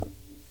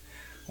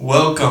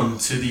Welcome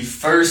to the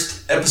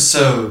first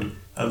episode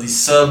of the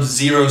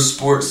SubZero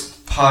Sports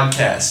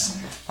Podcast.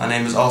 My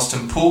name is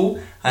Austin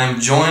Poole. I am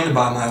joined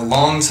by my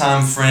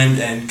longtime friend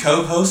and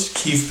co-host,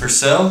 Keefe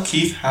Purcell.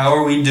 Keefe, how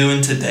are we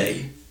doing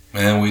today?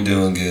 Man, we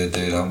doing good,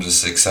 dude. I'm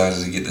just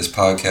excited to get this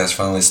podcast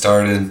finally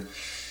started.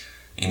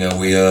 You know,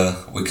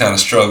 we kind of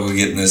struggle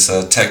getting this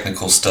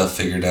technical stuff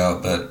figured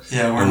out, but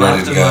yeah, we're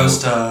ready to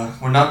go.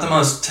 We're not the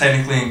most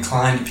technically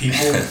inclined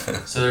people,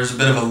 so there's a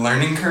bit of a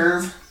learning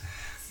curve.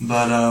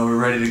 But we're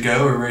ready to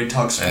go. We're ready to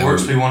talk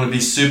sports. We want to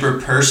be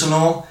super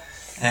personal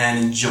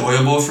and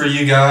enjoyable for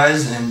you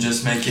guys and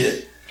just make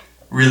it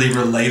really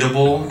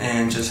relatable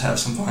and just have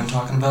some fun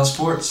talking about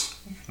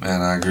sports.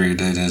 Man, I agree,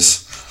 dude.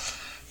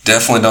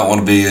 Definitely don't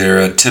want to be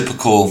a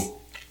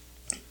typical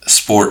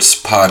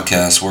sports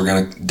podcast. We're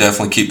going to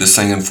definitely keep this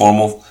thing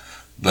informal,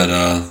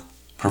 but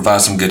provide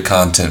some good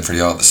content for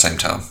y'all at the same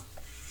time.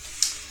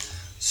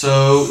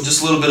 So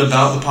just a little bit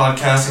about the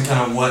podcast and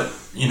kind of what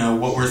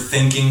we're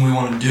thinking we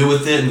want to do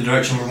with it and the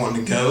direction we're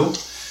wanting to go.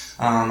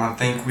 I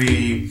think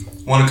we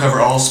want to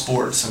cover all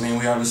sports. I mean,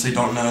 we obviously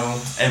don't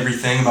know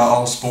everything about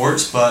all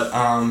sports, but,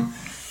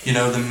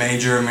 the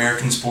major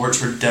American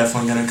sports we're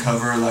definitely going to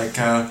cover. Like,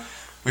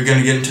 we're going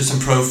to get into some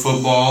pro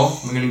football.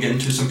 We're going to get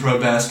into some pro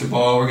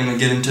basketball. We're going to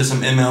get into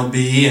some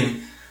MLB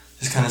and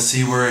just kind of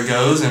see where it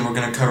goes. And we're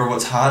going to cover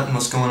what's hot and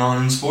what's going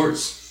on in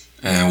sports.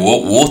 And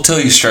we'll tell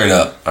you straight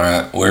up, all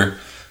right?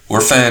 We're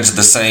fans of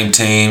the same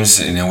teams,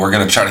 and we're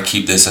going to try to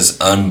keep this as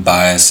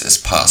unbiased as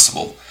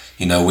possible.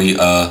 You know,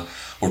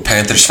 we're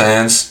Panthers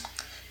fans.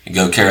 You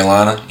go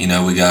Carolina. You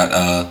know, we got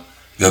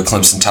go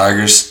Clemson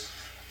Tigers.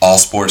 All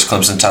sports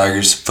Clemson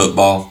Tigers.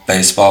 Football,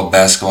 baseball,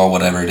 basketball,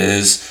 whatever it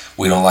is.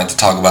 We don't like to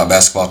talk about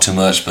basketball too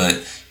much, but,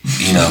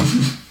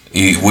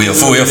 we're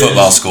a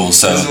football school.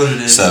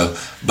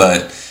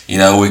 But,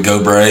 we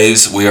go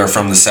Braves. We are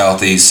from the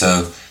Southeast,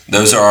 so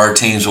those are our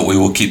teams, but we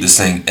will keep this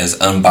thing as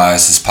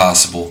unbiased as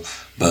possible.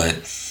 But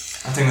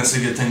I think that's a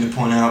good thing to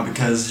point out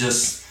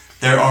because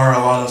there are a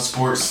lot of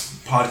sports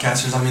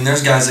podcasters. I mean,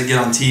 there's guys that get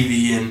on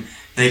TV and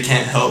they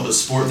can't help but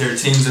support their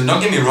teams. And don't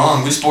get me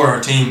wrong, we support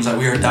our teams. Like,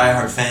 we are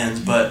diehard fans.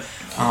 But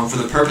for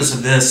the purpose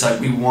of this, like,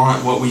 we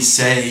want what we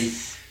say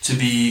to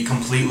be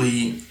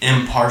completely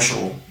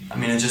impartial. I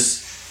mean,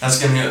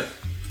 that's going to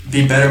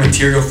be better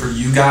material for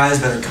you guys,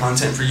 better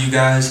content for you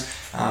guys.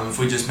 If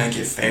we just make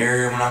it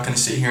fair, we're not going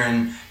to sit here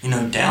and,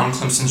 down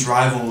Clemson's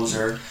rivals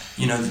or,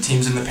 the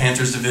teams in the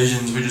Panthers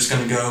divisions. We're just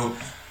going to go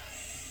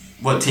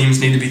what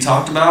teams need to be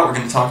talked about. We're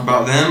going to talk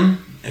about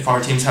them. If our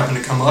teams happen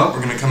to come up,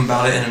 we're going to come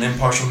about it in an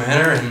impartial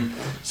manner and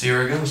see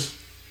where it goes.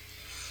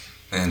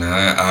 And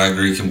I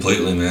agree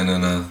completely, man.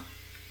 And,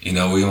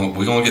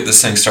 we're going to get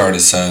this thing started.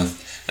 So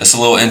it's a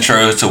little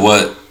intro to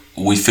what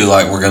we feel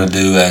like we're going to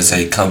do as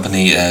a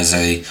company, as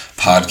a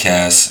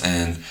podcast,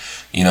 and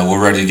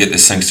we're ready to get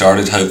this thing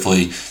started.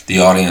 Hopefully the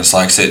audience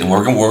likes it, and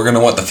we're going to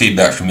want the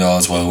feedback from y'all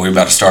as well. We're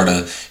about to start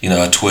a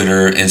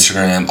Twitter,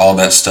 Instagram, all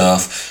that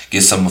stuff,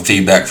 get some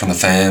feedback from the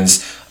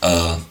fans.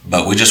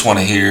 But we just want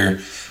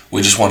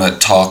to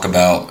talk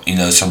about,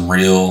 some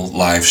real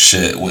life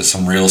shit with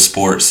some real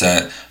sports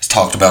that is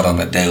talked about on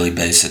a daily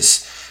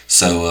basis.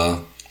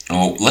 So,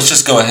 let's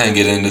just go ahead and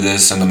get into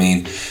this. And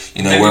we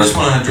just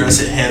want to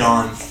address it head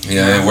on.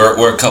 Yeah,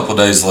 we're a couple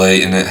days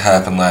late, and it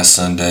happened last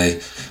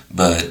Sunday,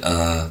 but,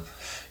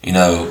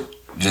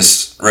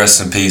 just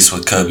rest in peace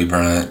with Kobe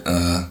Bryant.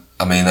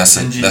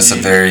 That's a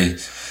very,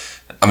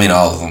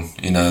 all of them.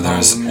 There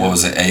was, what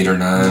was it, 8 or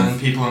 9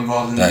 people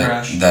involved in the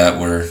crash that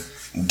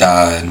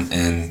died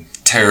in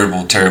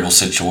terrible, terrible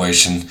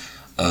situation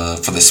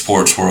for the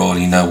sports world.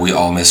 We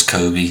all miss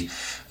Kobe.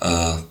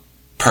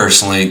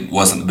 Personally,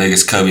 wasn't the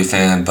biggest Kobe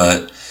fan,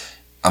 but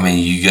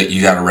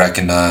you got to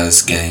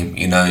recognize game.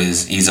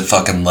 He's a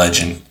fucking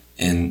legend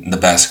in the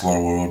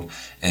basketball world,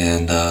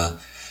 and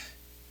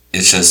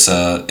it's just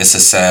it's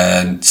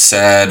a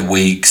sad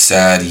week,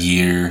 sad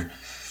year,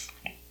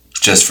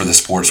 just for the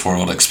sports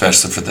world,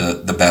 especially for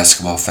the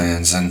basketball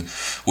fans, and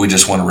we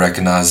just want to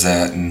recognize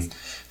that and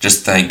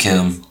just thank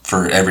him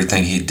for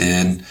everything he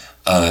did,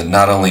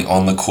 not only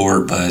on the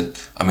court, but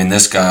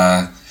this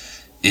guy.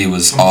 He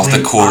was off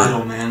the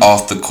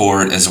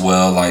court as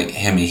well. Like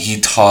him, he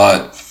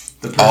taught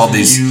the person all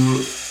these you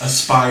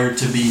aspired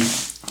to be.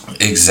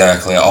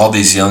 Exactly, all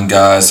these young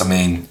guys.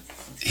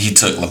 He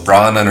took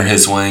LeBron under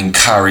his wing,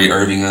 Kyrie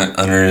Irving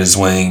under his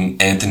wing,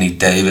 Anthony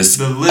Davis.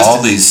 The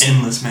list is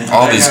endless, man.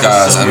 All these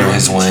guys under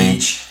his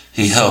wing.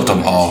 He helped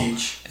them all,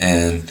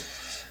 and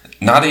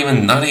not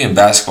even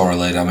basketball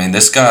related.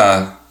 This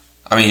guy.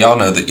 Y'all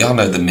know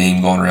the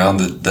meme going around.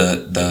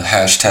 The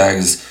hashtag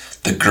is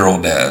the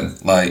girl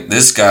dad. Like,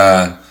 this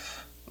guy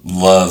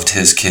loved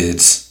his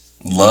kids.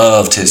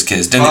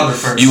 Father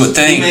first. You would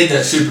think he made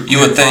that super clear. You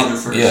would think, father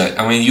first.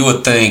 yeah. You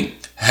would think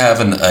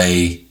having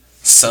a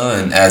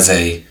son as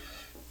a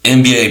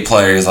NBA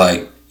player is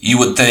like, you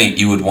would think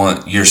you would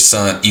want your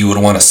son. You would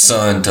want a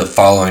son to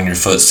follow in your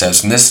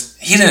footsteps. And this,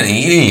 he didn't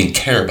even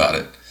care about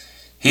it.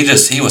 He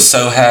was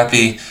so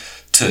happy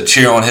to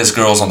cheer on his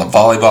girls on the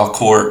volleyball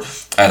court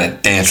at a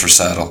dance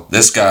recital.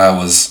 This guy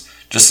was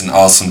just an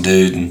awesome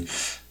dude, and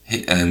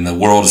and the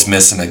world is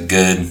missing a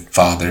good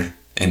father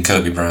in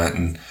Kobe Bryant,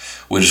 and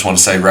we just want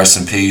to say rest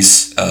in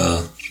peace.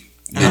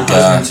 And a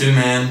husband too,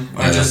 man.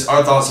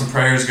 Our thoughts and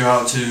prayers go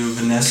out to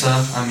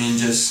Vanessa. I mean,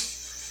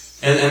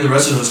 and the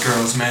rest of those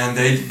girls, man.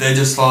 They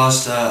just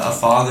lost a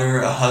father,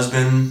 a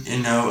husband,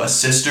 a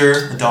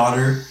sister, a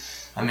daughter.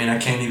 I mean, I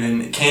can't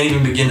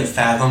even begin to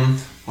fathom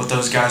what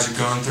those guys are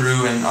going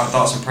through. And our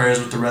thoughts and prayers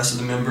with the rest of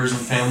the members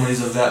and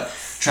families of that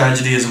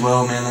tragedy as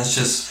well, man.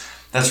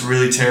 That's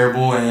really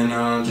terrible.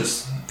 And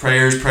just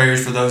prayers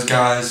for those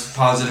guys.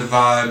 Positive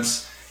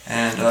vibes,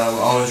 and we'll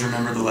always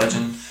remember the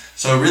legend.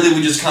 So really,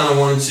 we just kind of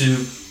wanted to,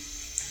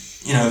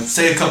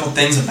 say a couple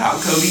things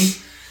about Kobe.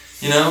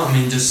 I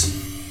mean, just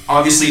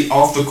obviously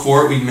off the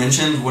court, we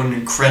mentioned what an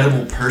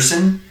incredible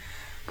person.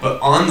 But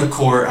on the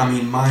court, I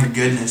mean, my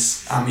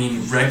goodness. I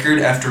mean, record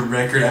after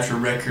record after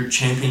record,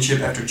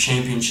 championship after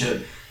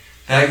championship.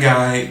 That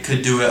guy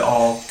could do it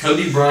all.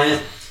 Kobe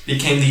Bryant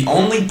became the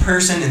only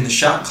person in the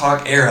shot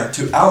clock era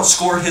to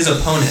outscore his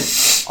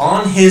opponent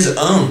on his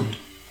own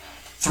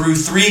through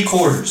 3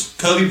 quarters.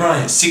 Kobe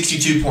Bryant,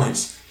 62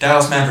 points.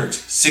 Dallas Mavericks,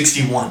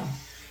 61.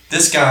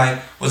 This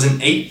guy was an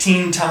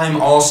 18-time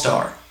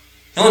All-Star.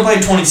 He only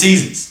played 20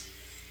 seasons.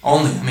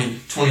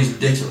 20 is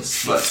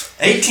ridiculous. But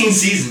 18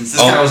 seasons, this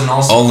guy was an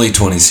All-Star. Only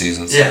 20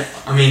 seasons. Yeah,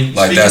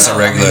 that's a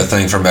regular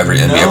thing from every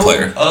NBA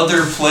player. No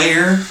other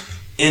player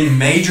in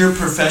major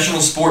professional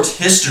sports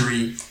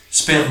history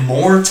spent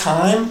more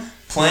time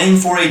playing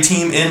for a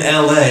team in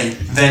LA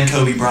than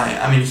Kobe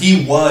Bryant.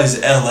 He was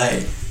LA.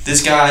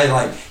 This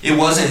guy, it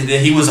wasn't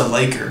that he was a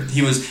Laker.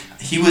 He was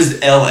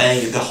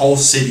LA. The whole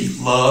city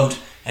loved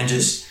and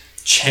just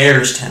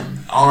cherished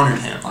him, honored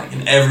him,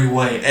 in every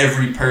way.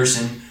 Every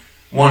person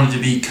wanted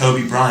to be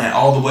Kobe Bryant.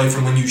 All the way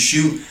from when you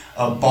shoot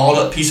a balled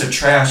up piece of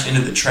trash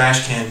into the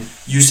trash can,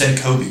 you say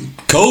Kobe.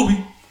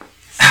 Kobe.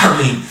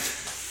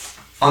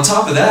 On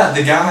top of that,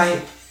 the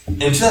guy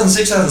in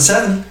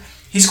 2006-2007,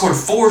 he scored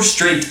 4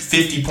 straight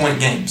 50-point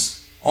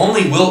games.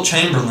 Only Wilt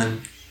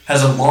Chamberlain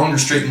has a longer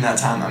streak in that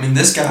time.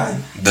 This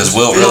guy. Does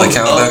Wilt really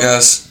count, though,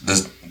 guys?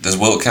 Does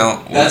Wilt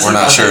count? We're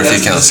not sure if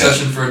he counts yet.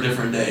 That's a discussion for a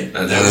different day.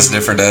 That's a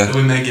different day? That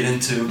we may get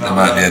into. It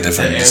might be a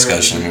different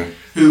discussion.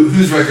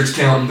 Whose records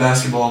count in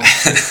basketball.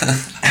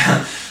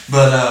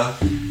 But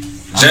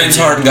James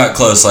Harden got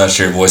close last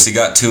year, boys. He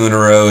got 2 in a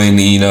row, and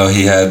he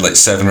had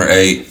 7 or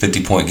 8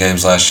 50-point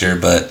games last year,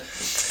 but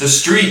the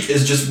streak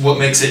is just what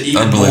makes it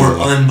even more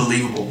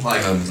unbelievable.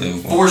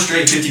 Unbelievable. 4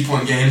 straight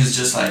 50-point games is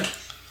just at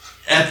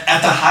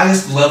the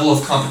highest level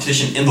of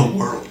competition in the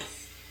world.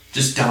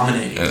 Just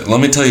dominating.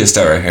 Let me tell you a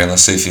stat right here.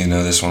 Let's see if you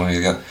know this one.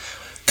 You got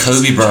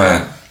Kobe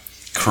Bryant,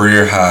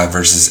 career high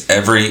versus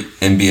every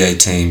NBA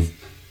team.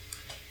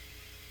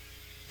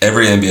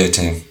 Every NBA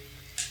team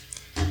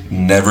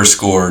never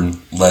scored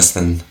less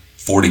than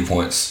 40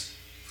 points.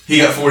 He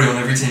got 40 on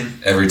every team.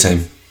 Every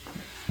team.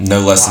 No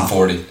less than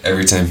 40.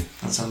 Every team.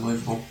 That's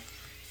unbelievable.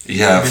 You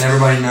have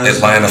everybody knows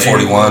Atlanta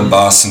 41,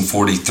 Boston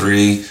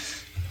 43.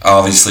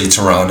 Obviously,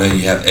 Toronto,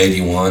 you have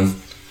 81.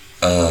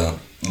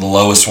 The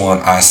lowest one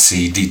I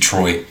see,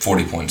 Detroit,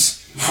 40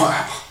 points.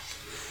 Wow.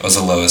 That was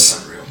the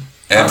lowest. Unreal.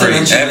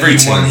 Every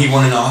team. He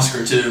won an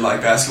Oscar too.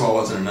 Basketball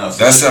wasn't enough.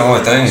 That's the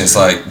only thing. It's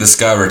this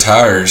guy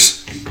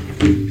retires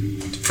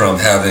from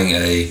having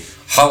a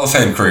Hall of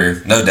Fame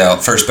career, no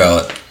doubt, first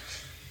ballot,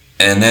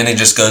 and then he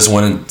just goes and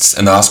wins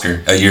an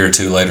Oscar a year or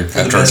 2 later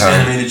for the best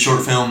animated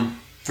short film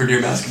for Dear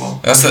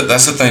Basketball. That's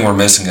the thing we're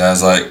missing,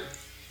 guys.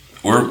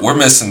 We're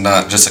missing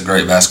not just a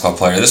great basketball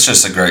player. That's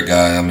just a great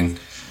guy.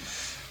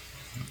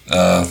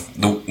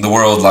 The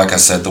world, like I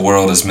said, the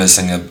world is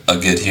missing a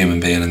good human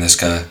being in this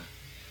guy.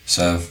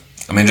 So,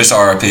 just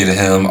R.I.P. to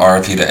him,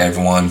 R.I.P. to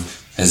everyone.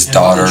 His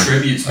daughter. The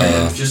tributes,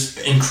 man, just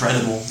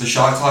incredible. The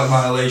shot clock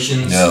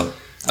violations. Yeah.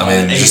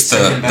 Just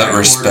the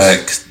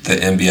respect the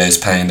NBA is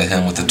paying to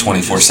him with the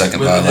 24-second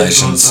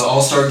violations. The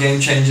All-Star game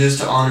changes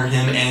to honor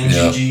him and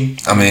Gigi.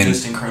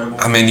 Just incredible.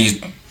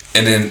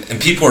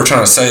 And people are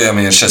trying to say,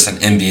 it's just an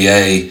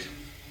NBA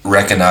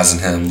recognizing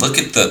him. Look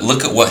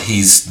at what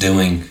he's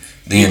doing.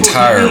 The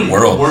entire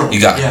world. You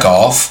got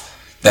golf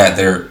that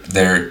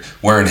they're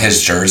wearing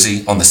his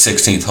jersey on the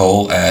 16th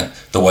hole at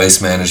the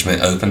Waste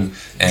Management Open,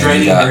 and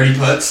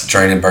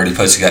draining birdie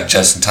putts. You got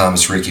Justin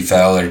Thomas, Ricky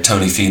Fowler,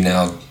 Tony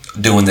Finau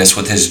doing this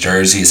with his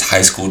jersey, his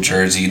high school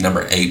jersey,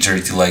 number 8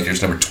 jersey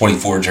Lakers, number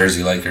 24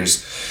 jersey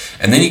Lakers,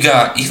 and then you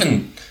got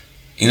even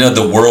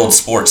the world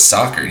sports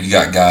soccer. You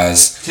got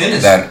guys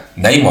that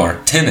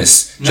Neymar,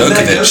 tennis,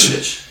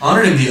 Djokovic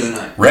honored him the other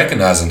night,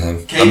 recognizing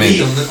him.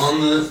 KD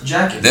on the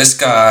jacket. This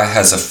guy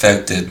has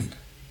affected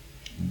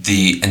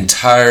the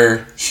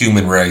entire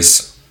human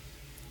race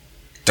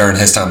during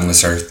his time on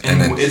this earth.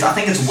 And I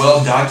think it's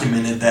well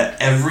documented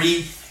that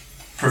every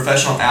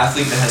professional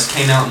athlete that has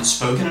came out and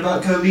spoken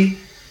about Kobe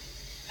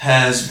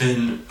has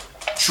been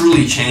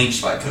truly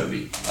changed by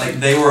Kobe.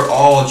 They were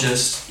all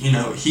just,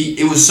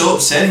 it was so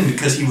upsetting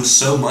because he was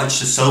so much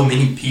to so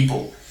many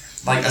people.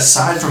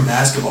 Aside from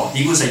basketball,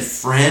 he was a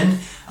friend,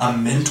 a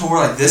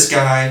mentor. This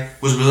guy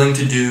was willing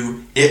to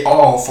do it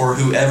all for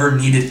whoever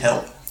needed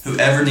help,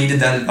 whoever needed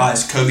that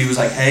advice. Kobe was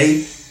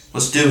hey,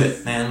 let's do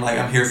it, man. Like,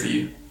 I'm here for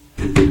you.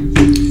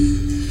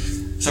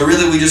 So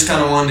really, we just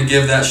kind of wanted to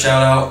give that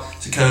shout out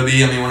to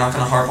Kobe. I mean, we're not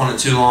going to harp on it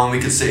too long. We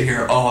could sit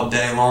here all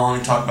day long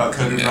and talk about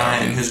Kobe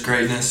Bryant and his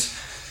greatness.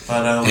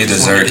 But he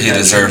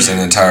deserves an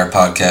entire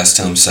podcast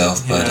to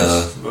himself.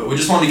 But we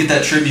just wanted to get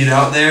that tribute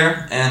out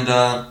there, and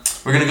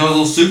we're going to go a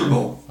little Super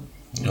Bowl.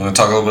 You want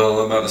to talk a little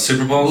bit about the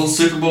Super Bowl? A little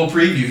Super Bowl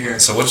preview here.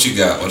 So what you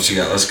got?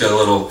 Let's go a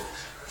little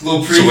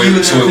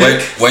preview. Should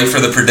we wait for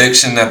the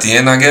prediction at the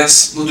end, I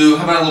guess? We'll do,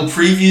 how about a little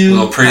preview?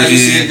 How you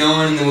see it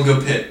going, and then we'll go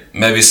pick.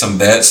 Maybe some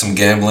bets, some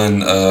gambling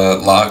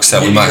locks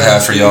that we might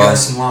have for y'all.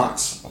 Some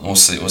locks. We'll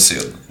see.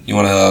 You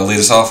want to lead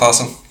us off,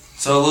 Austin?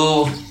 So a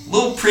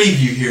little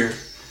preview here.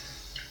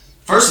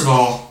 First of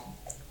all,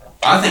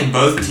 I think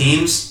both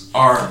teams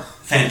are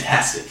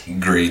fantastic.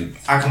 Agreed.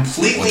 I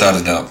completely,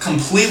 without a doubt,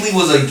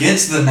 was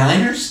against the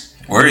Niners.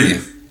 Were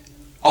you?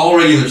 All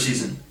regular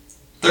season.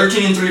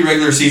 13-3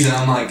 regular season.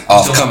 I'm like,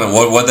 coming.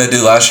 What'd they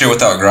do last year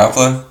without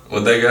Garoppolo?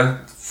 What'd they go?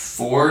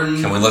 4.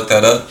 Can we look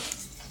that up?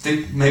 I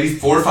think maybe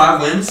 4 or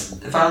 5 wins.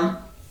 If I'm.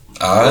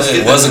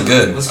 It wasn't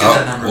good. Let's get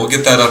that number. We'll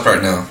get that up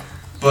right now.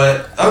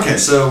 But okay,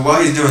 so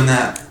while he's doing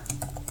that,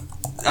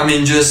 I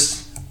mean, just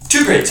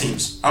 2 great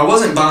teams. I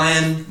wasn't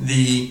buying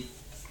the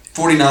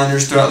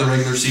 49ers throughout the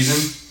regular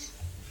season,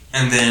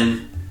 and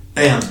then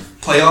bam,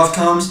 playoff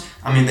comes.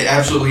 I mean, they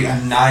absolutely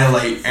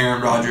annihilate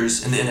Aaron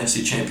Rodgers in the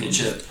NFC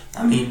Championship.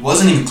 I mean,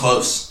 wasn't even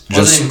close.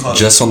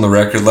 Just on the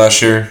record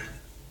last year,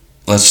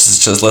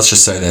 let's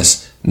just say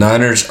this: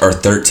 Niners are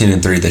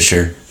 13-3 this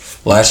year.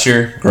 Last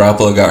year,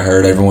 Garoppolo got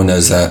hurt. Everyone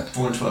knows that.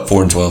 4-12.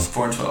 4-12.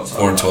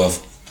 4-12.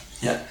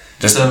 4-12. Yeah.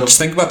 Just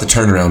think about the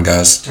turnaround,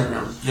 guys.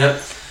 Turnaround.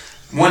 Yep.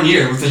 1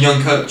 year with a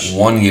young coach.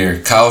 1 year,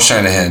 Kyle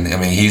Shanahan. I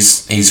mean,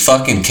 he's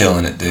fucking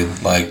killing it,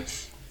 dude. Like,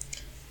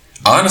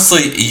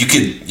 honestly, you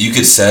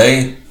could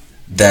say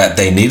that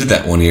they needed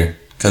that 1 year,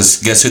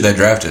 because guess who they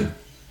drafted?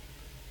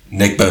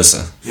 Nick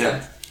Bosa.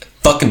 Yeah.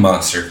 Fucking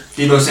monster.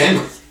 Deebo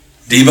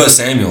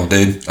Samuel,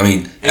 dude. I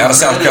mean, out of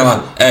South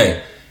Carolina.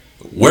 Hey,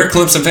 we're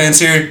Clemson fans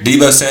here.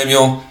 Deebo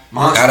Samuel,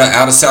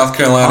 out of South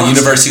Carolina,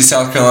 University of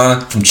South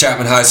Carolina, from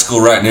Chapman High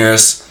School right near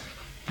us.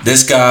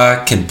 This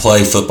guy can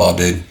play football,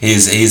 dude.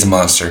 He's a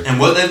monster. And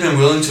what they've been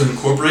willing to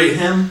incorporate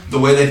him, the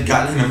way they've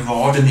gotten him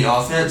involved in the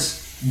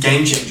offense,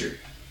 game changer.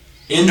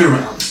 End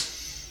around.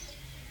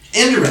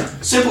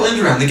 Simple end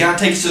around. The guy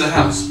takes to the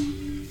house.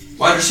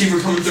 Wide receiver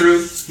coming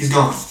through, he's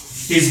gone.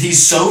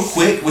 He's so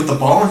quick with the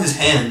ball in his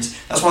hands.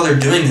 That's why they're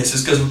doing this,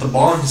 is because with the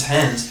ball in his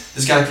hands,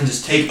 this guy can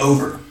just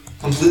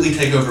completely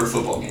take over a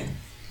football game.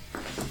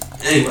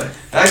 Anyway,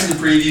 back to the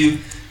preview.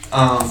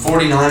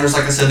 49ers,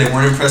 like I said, they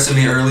weren't impressing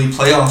me early.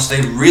 Playoffs,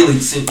 they really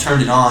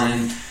turned it on,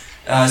 and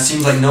it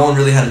seems like no one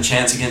really had a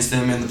chance against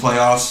them in the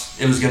playoffs.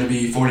 It was going to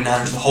be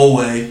 49ers the whole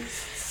way.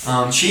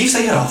 Chiefs,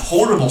 they had a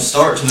horrible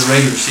start to the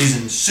regular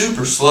season,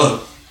 super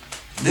slow.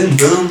 Then,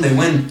 boom, they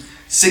win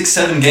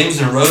 6-7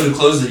 games in a row to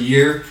close the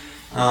year.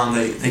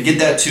 They get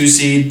that 2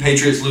 seed.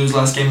 Patriots lose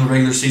last game of the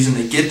regular season.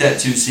 They get that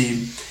 2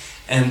 seed.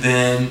 And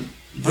then,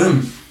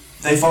 boom,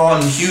 they fall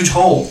in a huge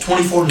hole,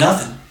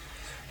 24-0.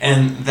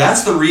 And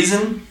that's the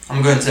reason,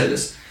 I'm going to say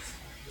this,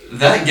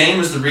 that game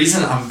is the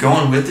reason I'm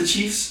going with the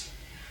Chiefs,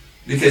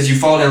 because you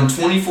fall down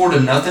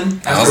 24-0 after one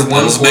quarter.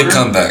 That was a big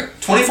comeback.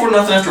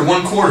 24-0 after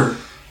 1 quarter,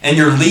 and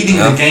you're leading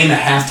the game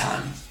at halftime.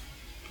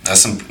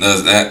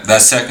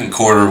 That second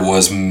quarter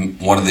was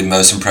one of the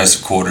most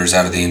impressive quarters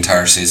out of the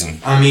entire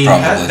season. I mean,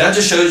 that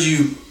just shows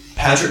you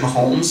Patrick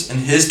Mahomes and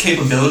his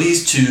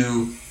capabilities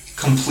to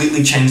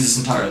completely change this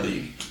entire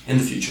league in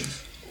the future.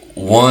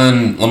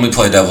 Let me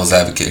play devil's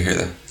advocate here,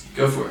 though.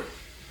 Go for it.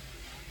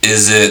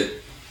 Is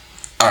it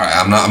all right?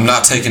 I'm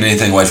not taking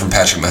anything away from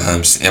Patrick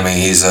Mahomes. I mean,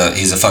 he's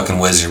a fucking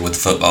wizard with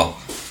football.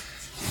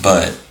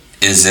 But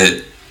is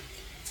it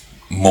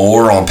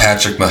more on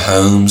Patrick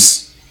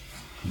Mahomes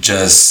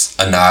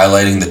just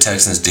annihilating the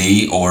Texans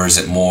D, or is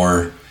it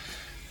more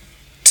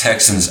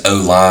Texans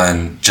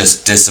O-line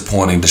just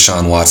disappointing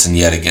Deshaun Watson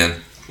yet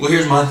again? Well,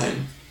 here's my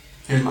thing.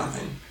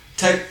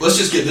 Let's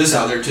just get this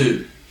out there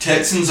too.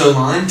 Texans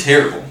O-line,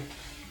 terrible.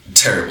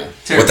 Terrible.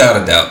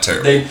 Without a doubt,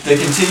 terrible. They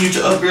continue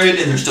to upgrade,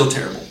 and they're still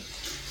terrible.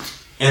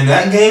 In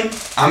that game,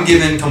 I'm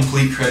giving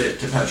complete credit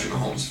to Patrick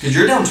Mahomes, because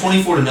you're down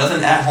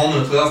 24-0 at home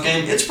in a playoff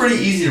game. It's pretty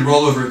easy to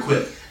roll over and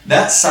quit.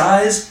 That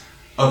size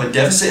of a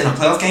deficit in a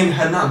playoff game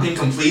had not been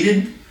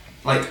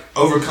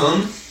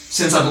overcome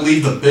since I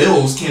believe the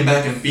Bills came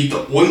back and beat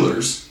the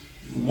Oilers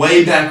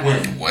way back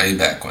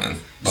when.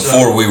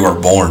 Before we were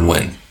born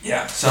when.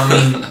 Yeah. So, I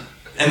mean,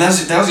 and that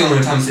was the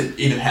only time it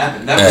even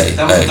happened. That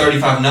was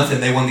 35-0.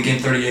 They won the game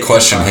 38-35.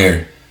 Question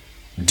here.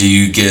 Do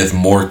you give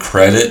more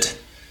credit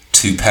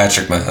to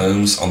Patrick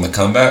Mahomes on the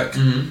comeback,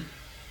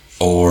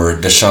 or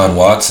Deshaun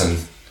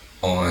Watson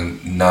on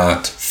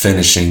not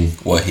finishing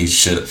what he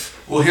should have?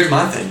 Well, here's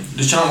my thing.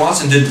 Deshaun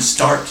Watson didn't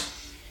start.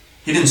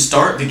 He didn't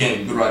start the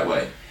game the right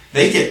way.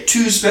 They get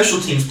 2 special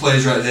teams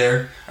plays right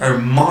there, or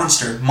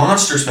monster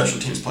special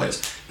teams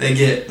plays. They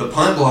get the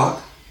punt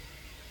block,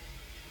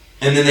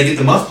 and then they get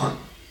the muff punt.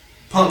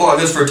 Punt block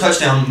goes for a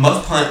touchdown.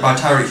 Muff punt by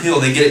Tyreek Hill.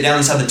 They get it down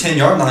inside the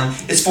 10-yard line.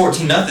 It's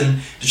 14-0.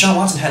 Deshaun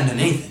Watson hadn't done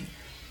anything.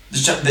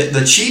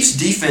 The Chiefs'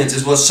 defense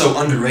is what's so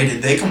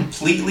underrated. They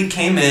completely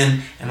came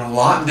in and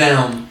locked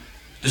down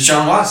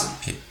Deshaun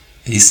Watson.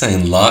 He's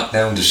saying lock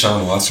down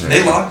Deshaun Watson.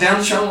 They locked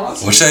down Deshaun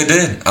Watson. Which they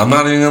did. I'm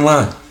not even gonna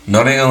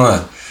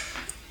lie.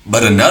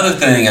 But another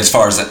thing, as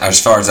far as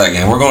that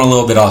game, we're going a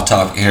little bit off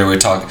topic here. We're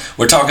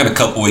talking a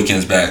couple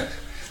weekends back,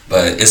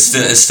 but it's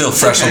still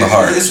fresh on the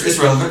heart. It's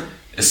relevant.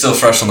 It's still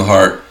fresh on the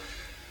heart.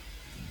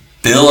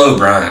 Bill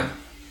O'Brien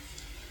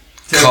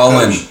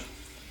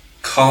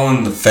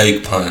calling the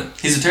fake punt.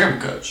 He's a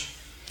terrible coach.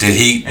 Did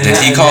he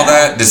call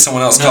that? Did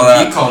someone else call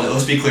that? He called it.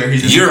 Let's be clear.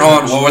 You're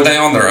on. What were they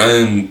on their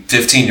own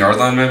 15-yard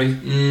line? Maybe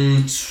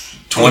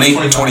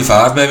 20,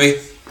 25 maybe.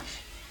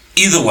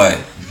 Either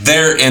way,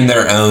 they're in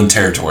their own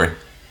territory.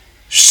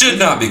 Should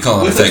not be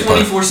calling a fake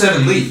punt. With a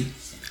 24-7 lead.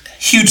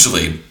 Huge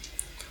lead.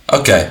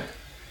 Okay,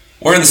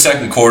 we're in the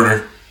second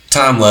quarter.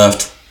 Time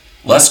left.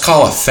 Let's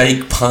call a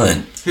fake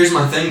punt. Here's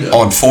my thing, though.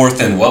 On fourth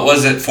and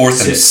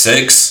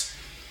six.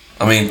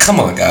 I mean,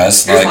 come on,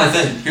 guys. Here's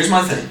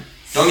my thing.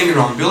 Don't get me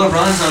wrong. Bill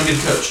O'Brien's not a good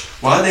coach.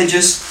 Why they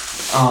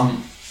just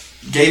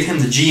gave him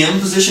the GM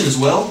position as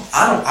well?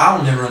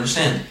 I'll never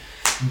understand.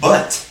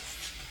 But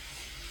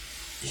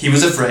he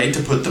was afraid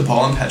to put the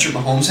ball in Patrick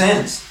Mahomes'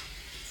 hands.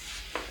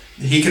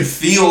 He could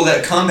feel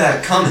that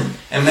comeback coming,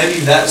 and maybe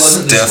that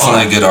wasn't the spot.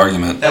 Definitely a good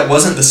argument. That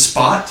wasn't the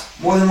spot,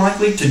 more than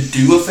likely, to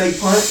do a fake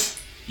punt.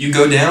 You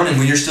go down, and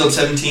when you're still up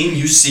 17,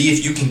 you see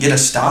if you can get a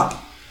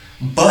stop.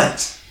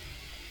 But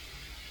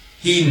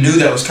he knew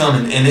that was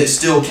coming, and it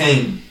still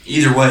came.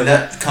 Either way,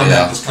 that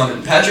comeback was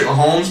coming. Patrick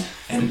Mahomes,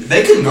 and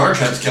they couldn't guard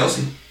Travis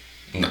Kelce.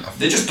 No.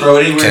 They just throw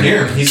it anywhere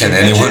near him. Can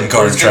anyone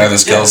guard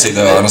Travis Kelce,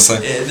 though, honestly?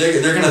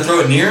 They're going to throw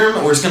it near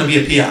him, or it's going to be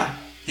a PI.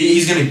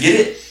 He's going to get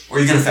it, or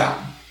he's going to foul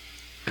him.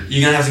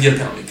 You're going to have to get a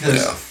penalty.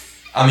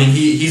 Because, I mean,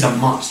 he's a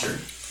monster.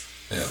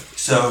 Yeah.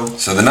 So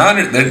the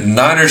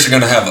Niners are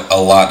going to have a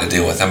lot to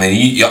deal with. I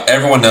mean,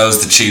 everyone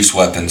knows the Chiefs'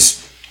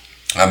 weapons.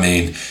 I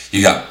mean,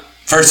 you got,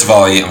 first of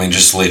all,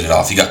 just lead it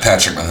off. You got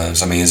Patrick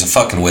Mahomes. I mean, he's a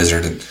fucking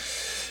wizard at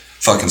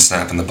fucking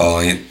snapping the ball.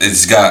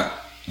 He's got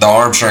the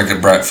arm strength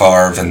of Brett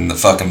Favre and the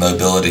fucking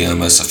mobility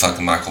almost of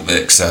fucking Michael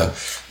Vick. So,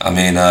 I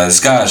mean, this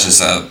guy's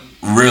just a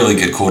really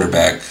good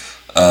quarterback.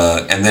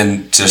 And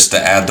then just to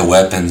add the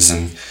weapons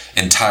and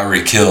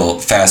Tyreek Hill,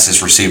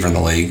 fastest receiver in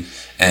the league,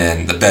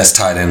 and the best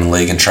tight end in the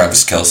league, and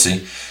Travis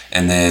Kelce.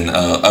 And then,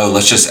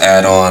 let's just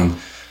add on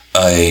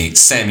a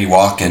Sammy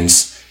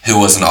Watkins, who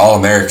was an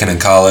All-American in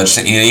college.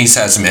 He's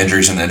had some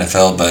injuries in the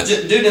NFL, but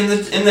dude, in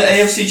the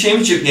AFC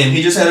Championship game,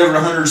 he just had over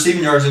 100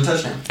 receiving yards and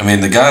touchdowns. I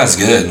mean, the guy's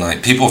good.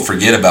 Like, people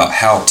forget about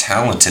how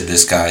talented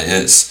this guy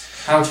is.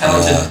 How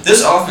talented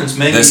this offense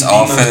may be the most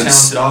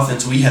talented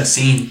offense we have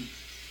seen.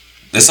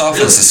 This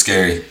offense is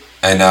scary,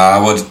 and I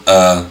would,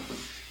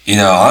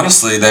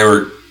 honestly, they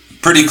were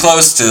pretty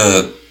close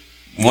to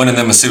winning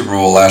them a Super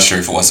Bowl last year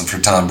if it wasn't for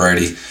Tom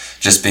Brady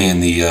just being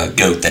the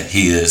GOAT that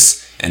he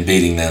is and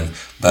beating them.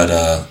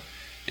 But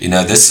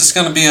this is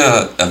going to be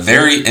a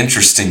very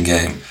interesting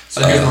game.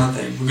 So here's my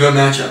thing. We'll go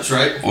matchups,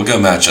 right? We'll go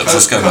matchups.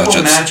 Let's go matchups. A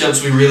couple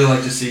matchups we really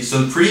like to see.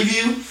 So the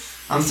preview,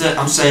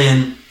 I'm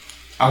saying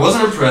I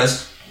wasn't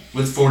impressed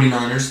with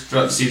 49ers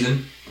throughout the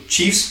season.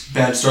 Chiefs,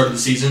 bad start of the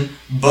season.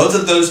 Both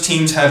of those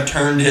teams have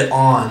turned it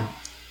on.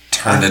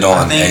 A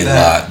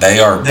lot. They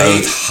are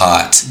both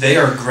hot. They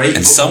are great.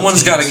 And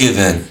someone's got to give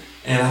in.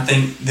 And I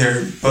think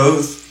they're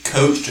both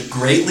coached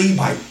greatly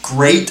by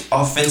great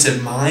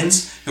offensive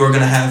minds who are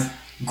going to have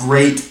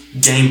great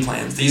game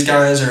plans. These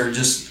guys are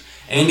just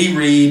Andy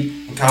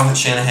Reid and Kyle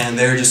Shanahan.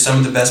 They're just some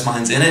of the best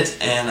minds in it,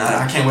 and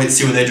I can't wait to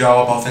see what they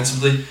draw up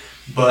offensively.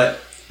 But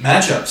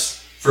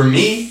matchups for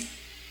me,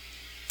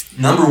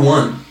 number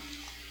one,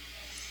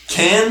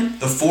 can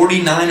the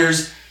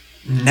 49ers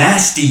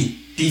nasty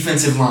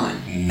defensive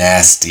line,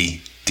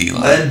 nasty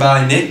D-line, led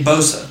by Nick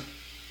Bosa,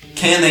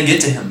 can they get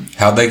to him?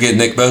 How'd they get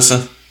Nick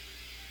Bosa?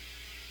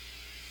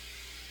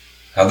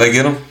 How'd they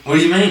get him? What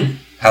do you mean?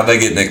 How'd they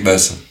get Nick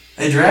Bosa?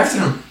 They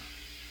drafted him.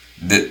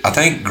 I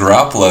think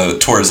Garoppolo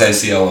tore his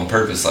ACL on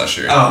purpose last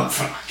year. Oh,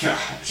 God.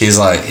 He's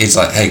like,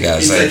 hey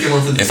guys,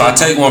 if I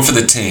take one for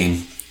the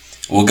team,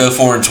 we'll go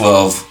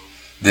 4-12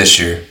 this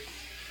year.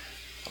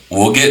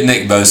 We'll get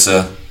Nick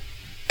Bosa,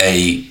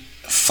 a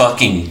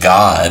fucking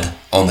god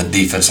on the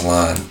defensive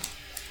line,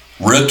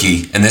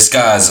 rookie, and this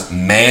guy's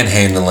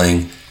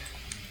manhandling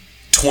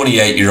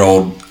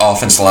 28-year-old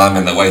offensive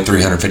linemen that weigh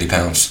 350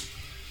 pounds.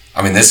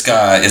 I mean, this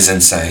guy is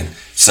insane.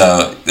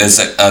 So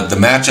the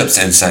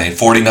matchup's insane.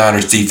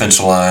 49ers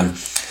defensive line,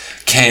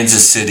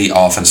 Kansas City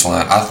offensive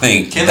line. I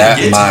think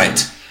that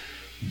might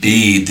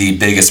be the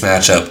biggest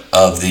matchup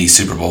of the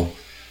Super Bowl.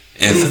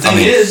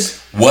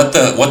 What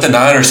the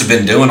Niners have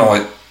been doing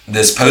all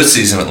this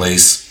postseason, at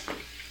least,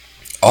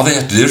 all they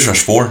have to do is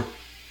rush 4.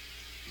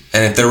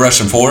 And if they're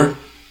rushing 4,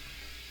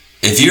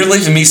 If you're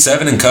leaving me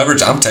 7 in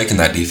coverage, I'm taking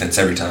that defense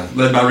every time.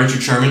 Led by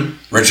Richard Sherman.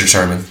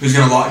 Who's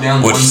going to lock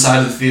down one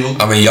side of the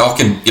field. I mean, y'all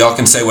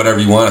can say whatever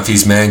you want if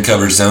he's man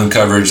coverage, zone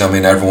coverage. I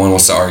mean, everyone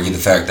wants to argue the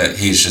fact that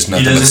he's just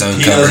nothing but zone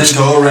coverage. He doesn't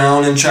go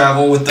around and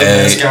travel with the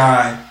best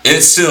guy.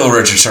 It's still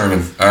Richard Sherman,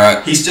 all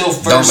right? He's still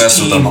first Don't mess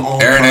team with him.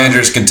 all Aaron time.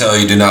 Andrews can tell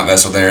you do not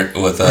mess with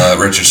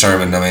Richard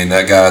Sherman. I mean,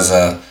 that guy's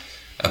a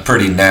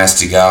pretty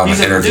nasty guy on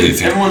the interview.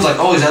 Dude, everyone's like,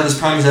 oh, he's out of his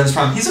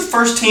prime, He's a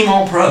first team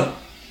All-Pro.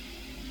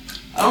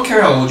 I don't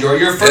care how old you are.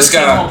 You're a first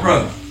team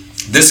All-Pro.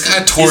 This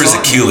guy tore his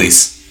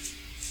Achilles.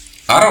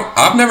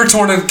 I've never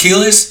torn an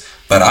Achilles,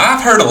 but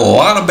I've heard a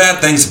lot of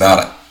bad things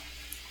about it.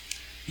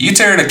 You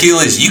tear an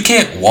Achilles, you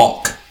can't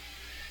walk.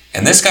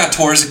 And this guy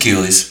tore his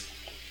Achilles.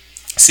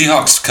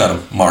 Seahawks cut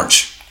him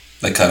March.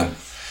 They cut him.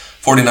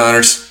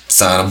 49ers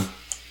sign him.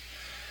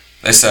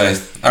 They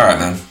say, all right,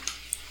 man.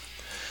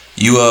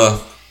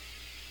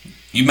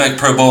 You make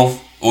Pro Bowl,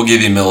 we'll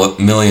give you $1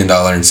 million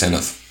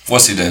incentive.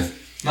 What's he do?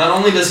 Not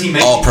only does he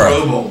make All the Pro.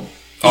 Pro Bowl,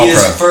 he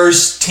is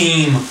first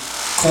team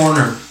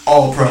corner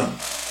All-Pro.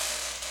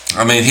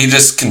 I mean, he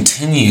just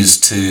continues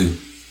to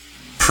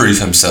prove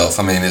himself.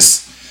 I mean,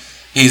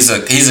 he's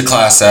a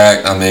class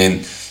act. I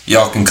mean,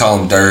 y'all can call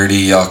him dirty.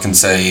 Y'all can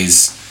say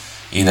he's,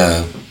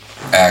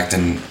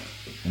 acting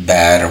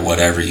bad or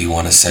whatever you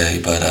want to say.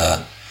 But,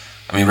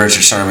 I mean,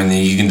 Richard Sherman,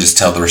 you can just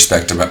tell the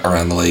respect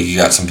around the league. You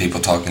got some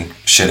people talking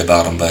shit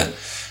about him, but,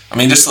 I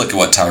mean, just look at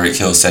what Tyreek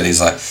Hill said.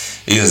 He's like,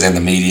 he was in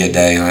the media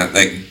day, and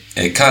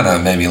it kind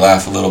of made me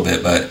laugh a little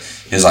bit, but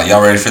he was like,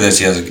 y'all ready for this?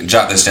 He has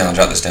jot this down.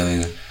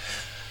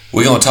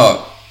 We're going to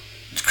talk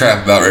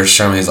crap about Richard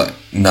Sherman. He's like,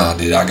 nah,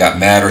 dude, I got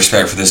mad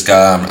respect for this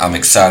guy. I'm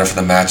excited for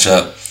the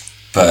matchup.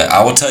 But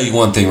I will tell you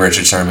one thing,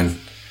 Richard Sherman.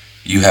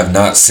 You have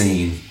not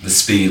seen the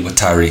speed with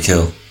Tyreek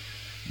Hill.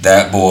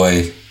 That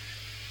boy,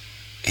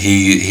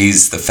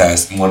 he's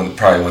probably one of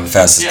the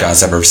fastest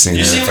guys I've ever seen.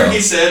 You see where he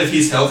said if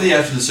he's healthy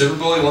after the Super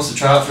Bowl, he wants to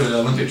try out for the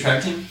Olympic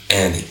track team?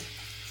 And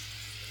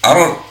I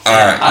don't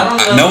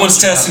know. No one's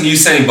testing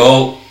Usain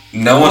Bolt.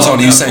 No one's on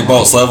Usain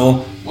Bolt's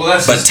level. Well,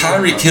 that's but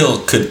Tyreek Hill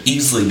could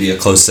easily be a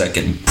close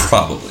second,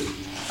 probably.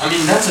 I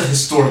mean, that's a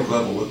historic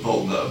level with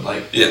Bolt, though.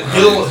 Like,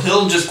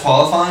 Hill just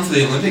qualifying for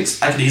the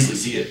Olympics, I could easily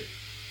see it.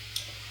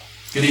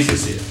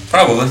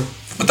 Probably,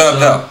 without a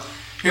doubt.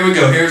 Here we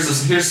go.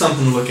 Here's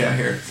something to look at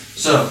here.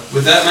 So,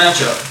 with that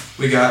matchup,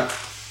 we got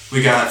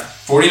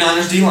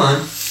 49ers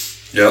D-line.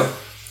 Yeah.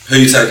 Who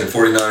you taking?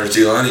 49ers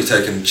D-line? You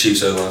taking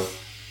Chiefs O-line?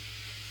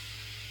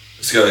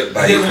 Let's go.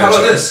 How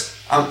about this?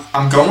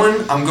 I'm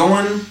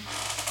going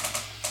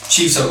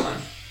Chiefs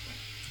O-line.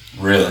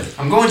 Really?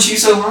 I'm going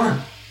Chiefs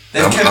O-line.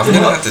 I'm going to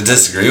have to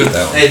disagree with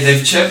that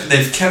one.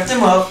 They've kept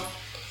him up,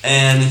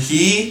 and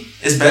he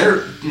is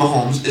better.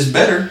 Mahomes is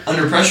better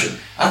under pressure.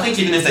 I think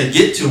even if they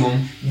get to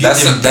him,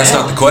 that's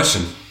not the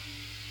question.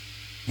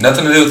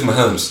 Nothing to do with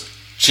Mahomes.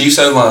 Chiefs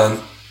O-line,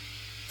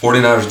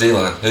 49ers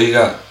D-line. Who you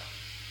got?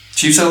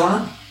 Chiefs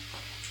O-line.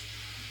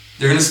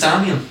 They're going to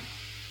stymie him.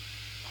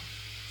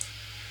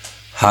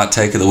 Hot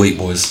take of the week,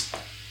 boys.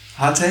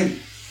 Hot take.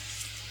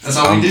 That's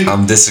all we do.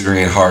 I'm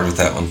disagreeing hard with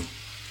that one.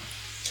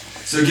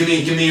 So give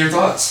me your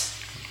thoughts.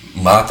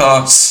 My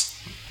thoughts.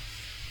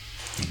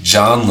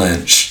 John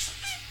Lynch.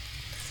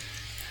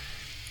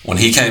 When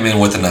he came in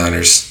with the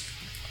Niners,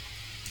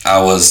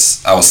 I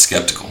was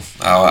skeptical.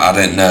 I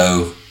didn't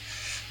know.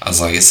 I was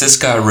like, is this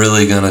guy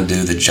really gonna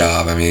do the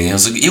job? I mean,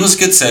 he was a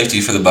good safety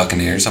for the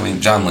Buccaneers. I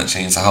mean, John Lynch,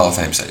 he's a Hall of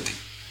Fame safety.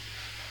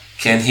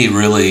 Can he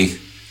really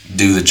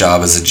do the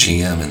job as a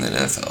GM in the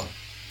NFL?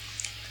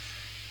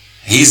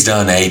 He's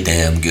done a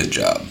damn good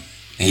job.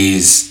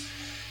 He's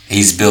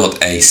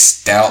built a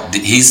stout.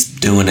 He's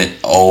doing it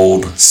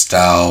old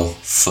style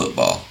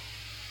football.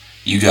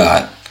 You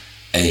got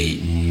a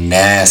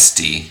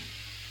nasty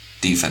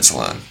defensive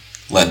line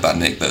led by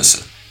Nick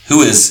Bosa,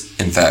 who is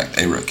in fact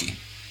a rookie,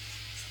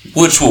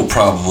 which will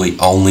probably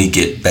only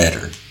get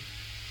better.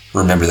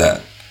 Remember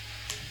that.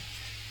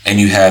 And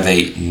you have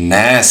a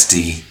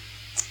nasty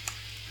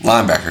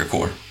linebacker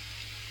core,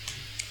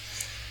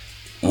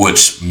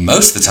 which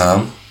most of the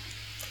time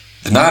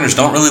the Niners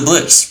don't really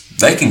blitz.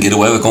 They can get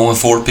away with going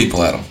 4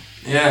 people at them.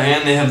 Yeah,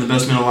 and they have the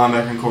best middle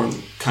linebacker core in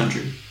the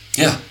country.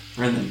 Yeah,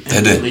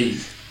 they do. League.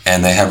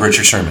 And they have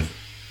Richard Sherman.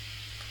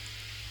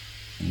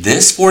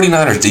 This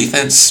 49ers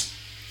defense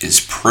is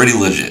pretty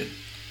legit.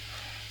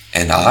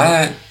 And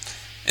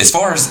as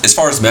far as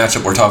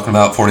matchup we're talking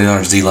about,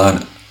 49ers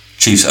D-line,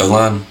 Chiefs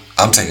O-line,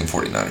 I'm taking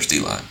 49ers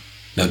D-line.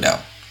 No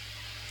doubt.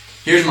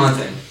 Here's my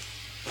thing.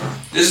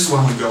 This is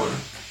why I'm going.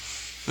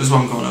 This is why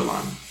I'm going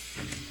O-line.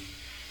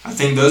 I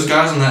think those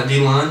guys on that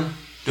D-line,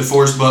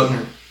 DeForest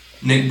Buckner,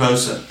 Nick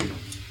Bosa,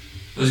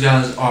 those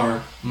guys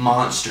are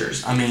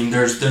monsters. I mean,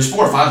 there's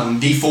 4 or 5 of them.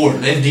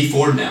 D4. They have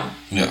D4 now.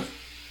 Yeah.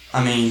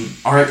 I mean,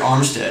 Arik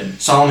Armstead,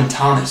 Solomon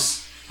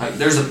Thomas. Like,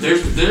 they're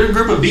a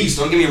group of beasts.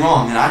 Don't get me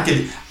wrong. And I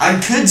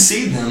could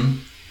see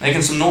them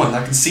making some noise.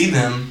 I could see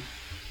them,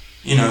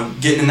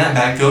 getting in that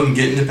backfield and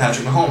getting to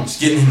Patrick Mahomes,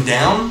 getting him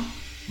down.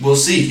 We'll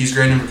see. He's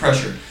great under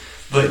pressure.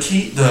 But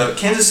the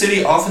Kansas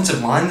City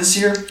offensive line this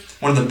year,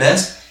 one of the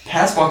best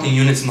pass blocking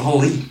units in the whole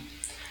league.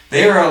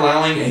 They are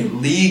allowing a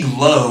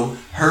league-low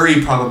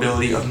hurry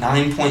probability of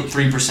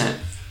 9.3%.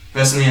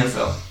 Best in the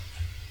NFL.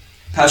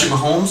 Patrick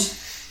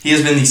Mahomes, he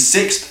has been the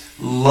 6th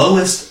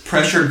lowest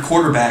pressured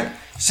quarterback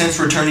since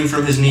returning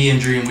from his knee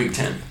injury in Week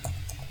 10.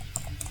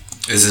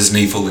 Is his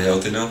knee fully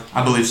healthy now?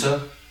 I believe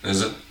so.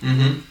 Is it?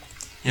 Mm-hmm.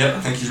 Yep, I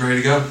think he's ready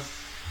to go.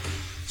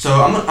 So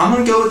I'm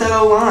going to go with that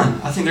O-line.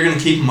 I think they're going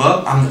to keep him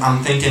up.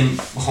 I'm thinking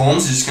Mahomes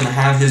is just going to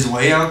have his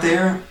way out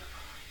there.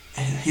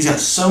 He's got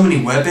so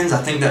many weapons.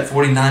 I think that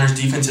 49ers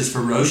defense is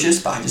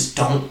ferocious, but I just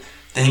don't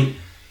think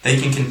they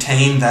can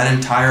contain that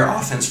entire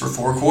offense for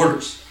 4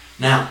 quarters.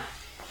 Now,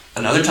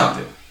 another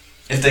topic.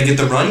 If they get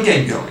the run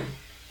game going,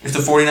 if the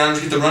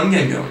 49ers get the run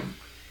game going,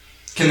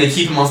 can they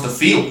keep him off the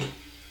field?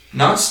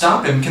 Not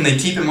stop him. Can they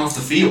keep him off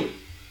the field?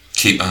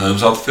 Keep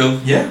Mahomes off the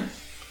field? Yeah.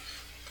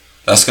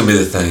 That's going to be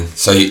the thing.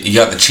 So you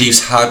got the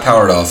Chiefs'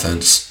 high-powered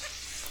offense,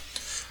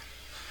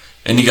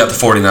 and you got the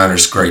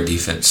 49ers' great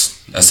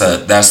defense.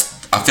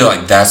 I feel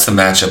like that's the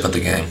matchup of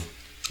the game.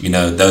 You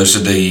know, those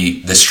are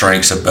the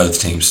strengths of both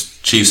teams.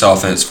 Chiefs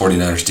offense,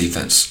 49ers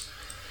defense.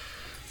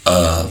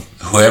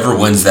 Whoever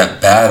wins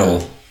that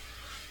battle,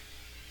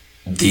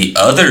 the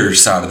other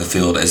side of the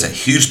field is a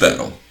huge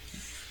battle.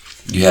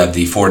 You have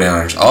the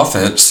 49ers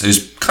offense,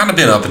 who's kind of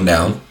been up and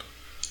down.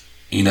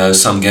 You know,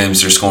 some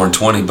games they're scoring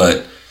 20,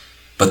 but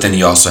then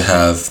you also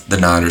have the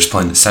Niners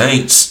playing the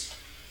Saints,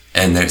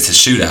 and it's a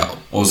shootout.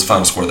 What was the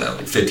final score of that?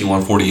 Like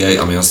 51-48?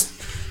 I mean, it was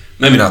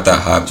maybe not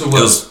that high. So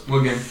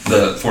what game?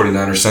 The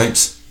 49ers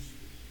Saints.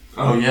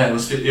 Oh, yeah. It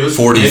was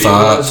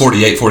 45,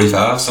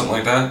 48-45, something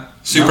like that.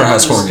 Super high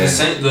scoring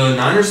game. The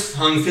Niners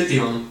hung 50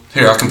 on them.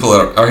 Here, I can pull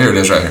it up. Oh, here it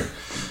is right here.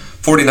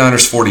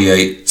 49ers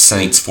 48,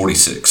 Saints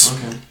 46.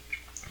 Okay.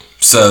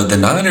 So the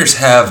Niners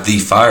have the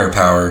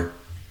firepower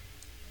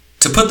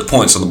to put the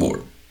points on the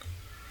board.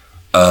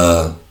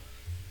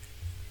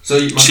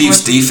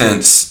 Chiefs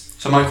defense.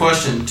 So my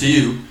question to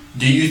you,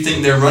 do you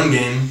think their run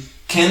game,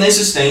 can they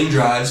sustain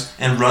drives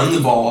and run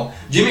the ball?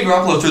 Jimmy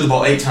Garoppolo threw the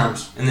ball 8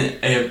 times in the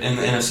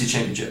NFC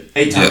Championship.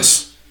 8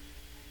 times.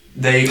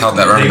 Yes. How'd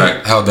that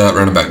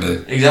running back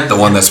do? Exactly.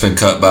 The one that's been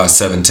cut by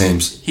 7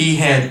 teams. He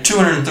had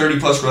 230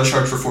 plus rush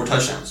yards for 4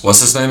 touchdowns. What's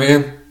his name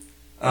again?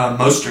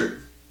 Mostert.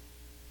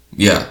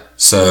 Yeah.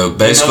 So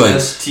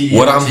basically,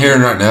 what I'm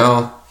hearing right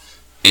now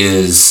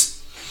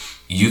is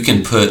you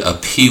can put a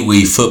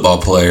pee-wee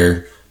football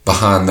player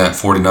behind that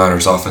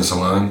 49ers offensive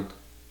line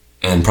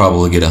and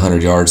probably get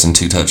 100 yards and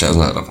 2 touchdowns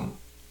out of them.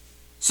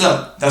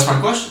 So, that's my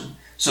question.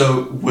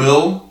 So,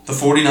 will the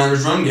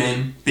 49ers run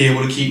game be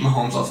able to keep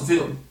Mahomes off the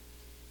field?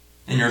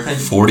 In your opinion?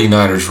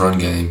 49ers run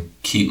game,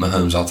 keep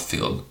Mahomes off the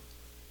field.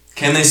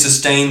 Can they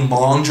sustain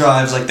long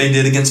drives like they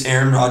did against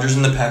Aaron Rodgers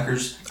and the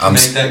Packers to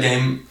make that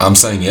game? I'm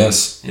saying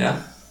yes.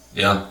 Yeah?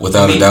 Yeah,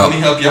 without a doubt. Let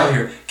me help you out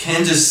here.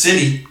 Kansas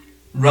City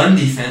run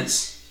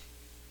defense,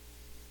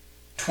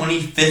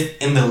 25th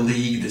in the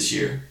league this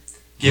year,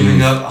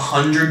 giving up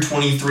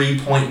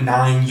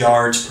 123.9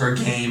 yards per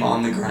game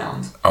on the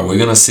ground. Are we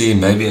going to see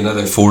maybe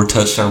another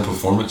 4-touchdown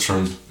performance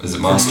from, is it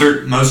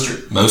Mostert?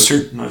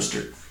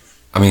 Mostert.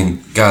 I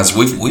mean, guys,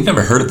 we've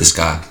never heard of this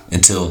guy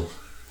until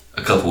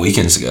a couple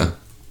weekends ago.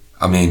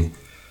 I mean,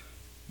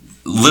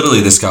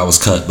 literally this guy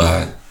was cut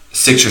by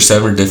 6 or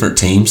 7 different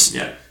teams.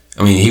 Yeah.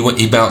 I mean,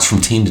 he bounced from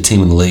team to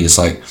team in the league. It's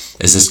like,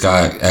 is this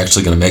guy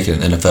actually going to make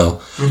it in NFL?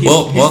 He's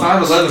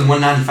 5'11",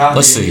 195.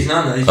 Let's see.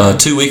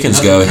 2 weekends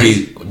ago,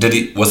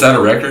 was that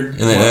a record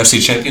in the NFC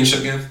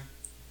Championship game?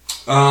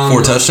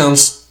 4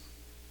 touchdowns?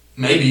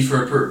 Maybe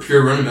for a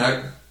pure running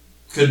back.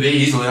 Could be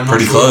easily. I'm not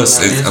pretty sure close.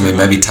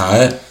 Maybe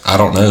tie it. I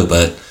don't know,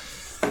 but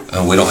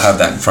we don't have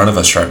that in front of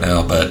us right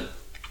now. But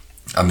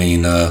I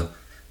mean,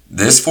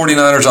 this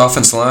 49ers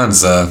offensive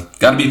line's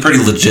got to be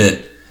pretty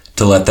legit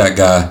to let that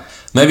guy.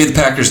 Maybe the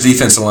Packers'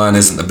 defensive line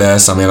isn't the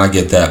best. I mean, I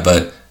get that,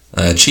 but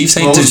Chiefs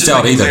ain't too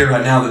stout either. Clear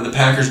right now that the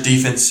Packers'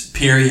 defense,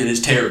 period,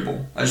 is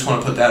terrible. I just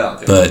want to put that out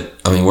there. But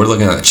I mean, we're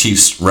looking at the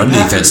Chiefs' run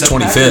defense, 25th.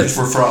 The Packers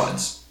were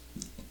frauds.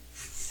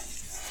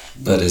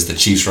 But is the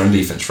Chiefs' run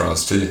defense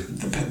frauds too?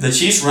 The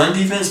Chiefs' run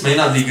defense may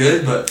not be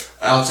good, but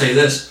I'll say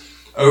this: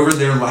 over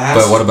their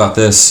last. But what about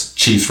this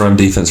Chiefs' run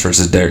defense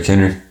versus Derrick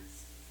Henry?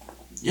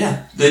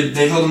 Yeah,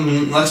 they held him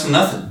in less than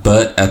nothing.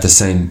 But at the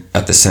same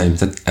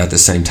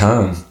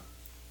time,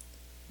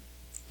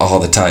 all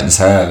the Titans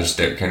have is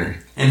Derrick Henry.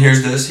 And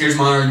here's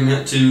my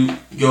argument to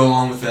go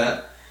along with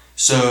that.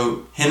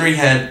 So Henry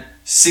had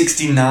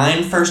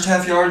 69 first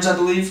half yards, I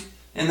believe,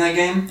 in that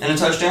game, and a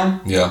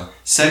touchdown. Yeah.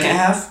 Second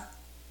half,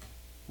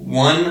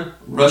 1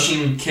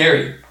 rushing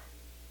carry.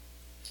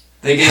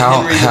 They gave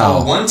Henry the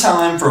ball 1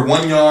 time for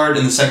 1 yard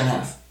in the second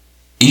half.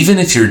 Even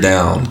if you're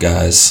down,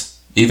 guys,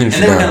 they were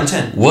down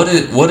 10. What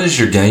is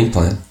your game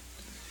plan?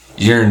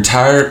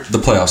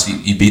 The playoffs,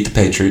 you beat the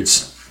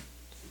Patriots.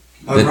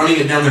 Running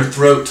it down their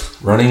throat.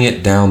 Running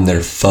it down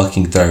their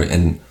fucking throat.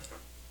 And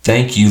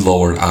thank you,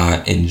 Lord,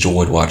 I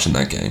enjoyed watching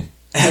that game.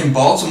 And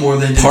Baltimore,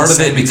 they did part of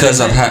it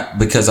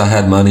because I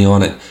had money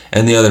on it,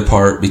 and the other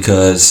part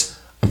because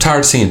I'm tired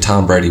of seeing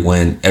Tom Brady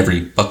win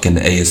every fucking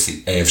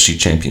AFC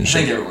championship. I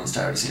think everyone's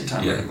tired of seeing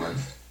Tom Brady win.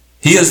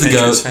 He is the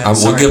GOAT.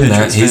 We'll give him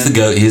that. He's the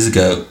GOAT. He's the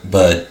GOAT.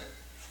 But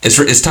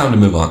it's time to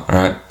move on. All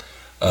right.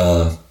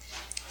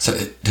 So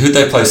who'd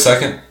they play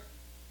second?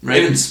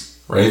 Ravens.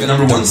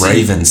 Number one seed.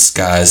 Ravens,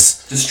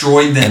 guys.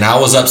 Destroyed them. And I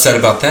was upset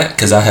about that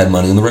because I had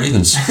money on the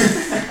Ravens.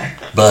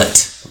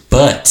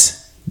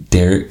 but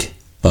Derrick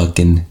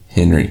fucking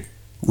Henry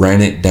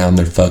ran it down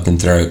their fucking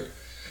throat.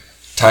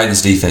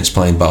 Titans defense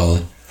playing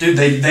baller. Dude,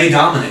 they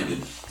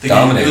dominated the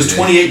game. It was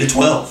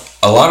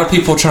 28-12. A lot of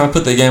people trying to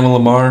put the game on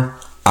Lamar.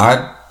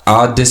 I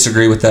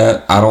disagree with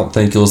that. I don't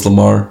think it was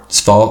Lamar's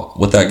fault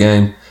with that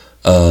game.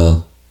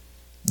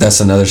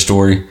 That's another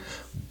story.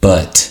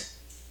 But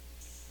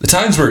the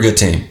Titans were a good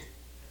team.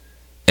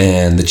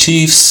 And the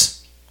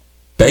Chiefs,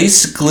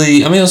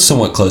 basically, I mean, it was a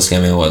somewhat close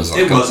game. It was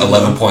like an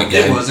 11-point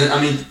game. It wasn't. I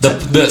mean,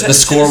 the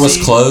score was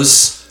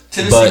close.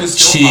 Tennessee but was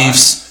still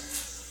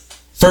Chiefs,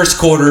 first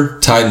quarter,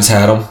 Titans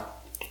had them.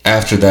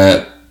 After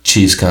that,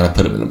 Chiefs kind of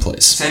put them in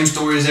place. Same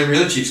story as every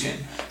other Chiefs game.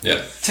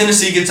 Yeah.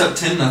 Tennessee gets up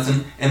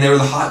 10-0, and they were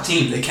the hot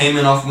team. They came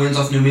in off wins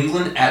off New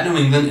England, at New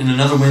England, and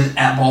another win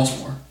at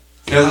Baltimore.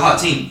 They're the hot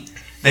team.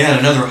 They had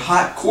another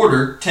hot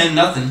quarter,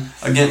 10-0,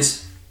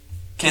 against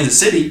Kansas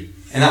City,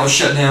 and that was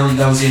shut down.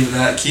 That was the end of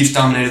that. Chiefs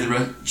dominated the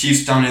rest of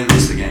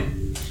the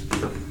game.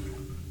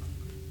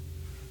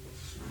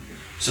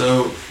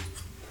 So,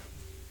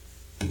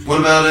 what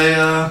about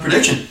a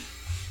prediction?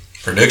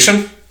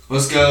 Prediction?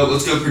 Let's go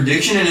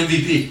prediction and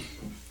MVP.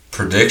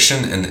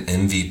 Prediction and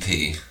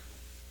MVP.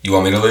 You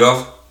want me to lead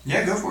off?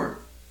 Yeah, go for it.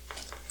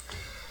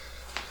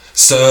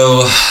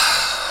 So,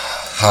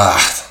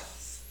 I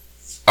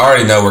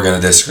already know we're going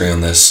to disagree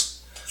on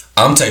this.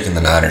 I'm taking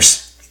the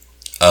Niners.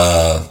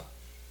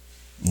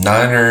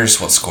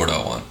 Niners, what score do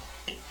I want?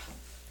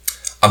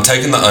 I'm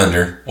taking the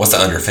under. What's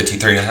the under?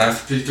 53.5?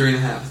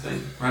 53.5, I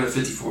think. Right at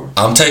 54.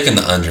 I'm taking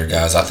the under,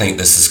 guys. I think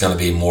this is going to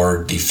be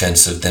more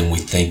defensive than we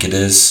think it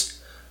is.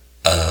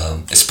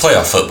 It's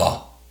playoff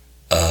football.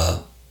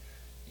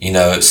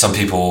 Some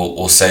people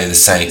will say the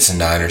Saints and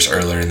Niners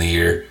earlier in the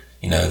year,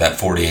 that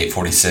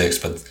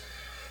 48-46, but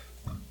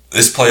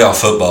this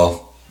playoff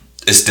football,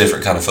 it's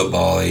different kind of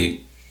football.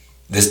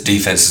 This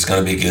defense is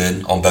going to be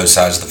good on both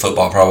sides of the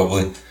football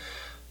probably.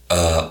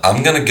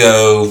 I'm going to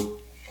go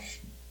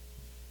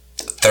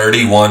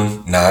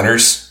 31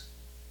 Niners.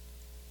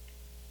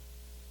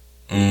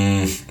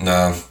 No,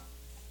 I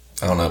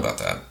don't know about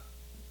that.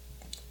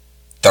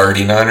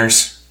 30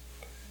 Niners.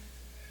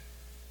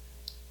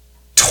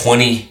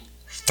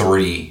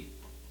 23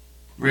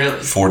 really?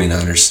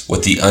 49ers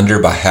with the under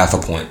by half a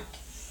point.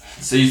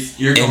 So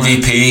you're going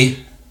MVP.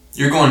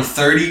 You're going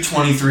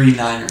 30-23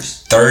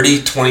 Niners.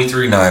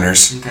 30-23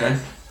 Niners. Okay.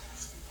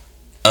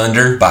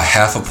 Under by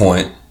half a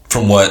point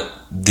from what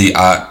the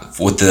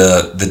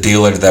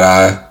dealer that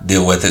I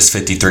deal with is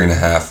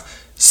 53.5.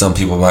 Some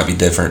people might be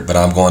different, but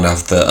I'm going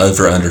off the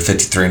over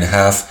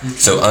 53.5. Okay.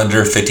 So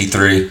under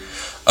 53.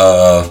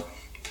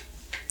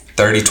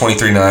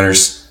 30-23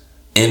 Niners.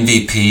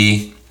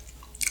 MVP.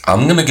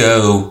 I'm gonna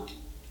go.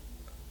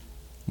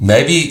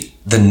 I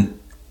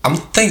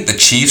think the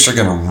Chiefs are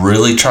gonna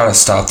really try to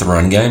stop the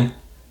run game.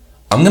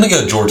 I'm gonna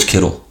go George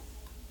Kittle.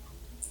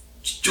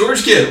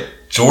 George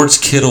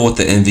Kittle with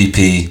the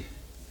MVP.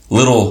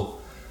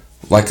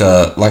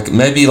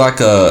 Maybe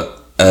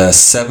a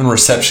 7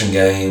 reception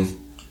game,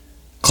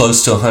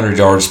 close to 100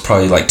 yards,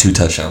 probably like 2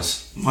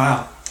 touchdowns.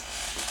 Wow.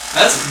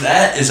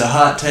 That is a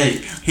hot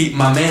take.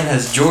 My man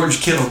has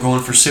George Kittle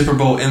going for Super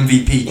Bowl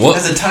MVP.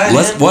 Has a tight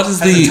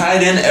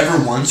end ever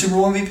won Super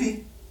Bowl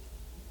MVP?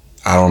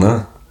 I don't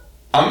know.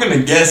 I'm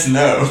gonna guess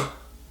no.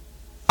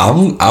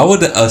 I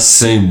would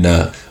assume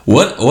no.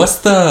 What's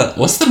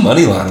the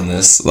money line on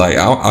this? Like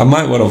I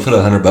might want to put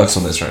 $100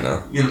 on this right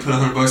now. You gonna put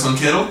 $100 on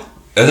Kittle?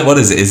 What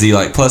is it? Is he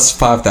like plus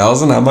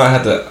 5,000? I might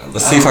have to.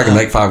 Let's see if I can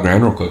make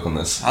 $5,000 real quick on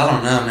this. I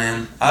don't know,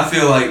 man. I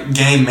feel like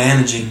game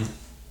managing.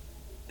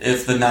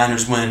 If the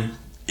Niners win,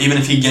 even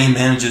if he game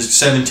manages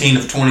 17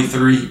 of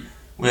 23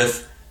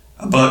 with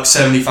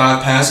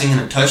 $175 passing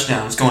and a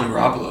touchdown, it's going to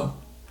Garoppolo.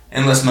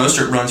 Unless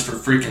Mostert runs for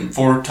freaking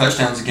 4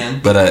 touchdowns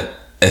again. But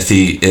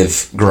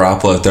if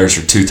Garoppolo throws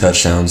for 2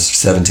 touchdowns,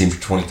 17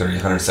 for 23,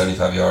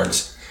 175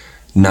 yards,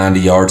 90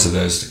 yards of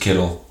those to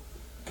Kittle,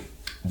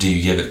 do you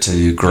give it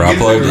to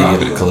Garoppolo or do you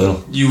give it to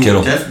Kittle?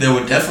 They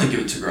would definitely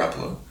give it to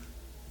Garoppolo.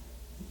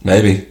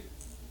 Maybe.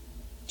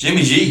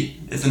 Jimmy G.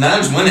 If the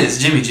Niners win it, it's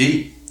Jimmy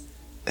G.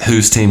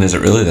 Whose team is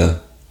it really, though?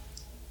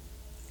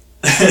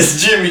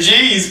 It's Jimmy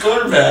G's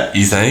quarterback.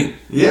 You think?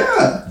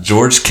 Yeah.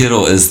 George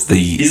Kittle is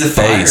he's the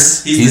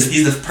face.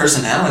 He's the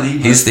personality.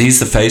 He's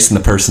the face and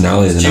the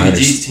personality of the Niners.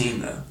 Jimmy G's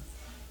team, though.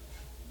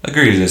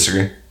 Agree to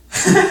disagree.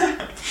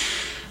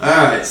 All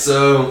right,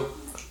 so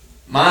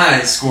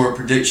my score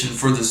prediction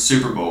for the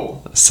Super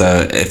Bowl.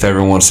 So if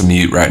everyone wants to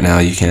mute right now,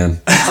 you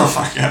can. Oh,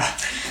 my God.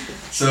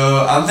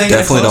 So I'm thinking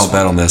definitely don't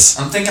bet on this.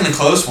 I'm thinking a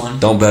close one.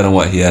 Don't bet on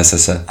what he has to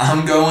say.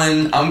 I'm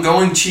going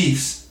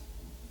Chiefs.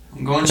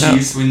 I'm going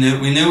Chiefs. We knew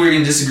we were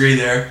gonna disagree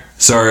there.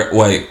 So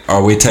wait,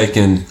 are we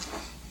taking?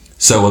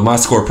 So with my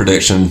score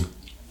prediction,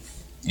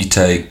 you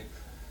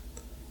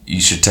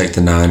should take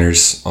the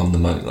Niners on the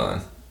money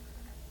line.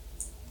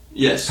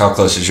 Yes. How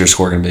close is your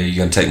score going to be? You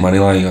going to take money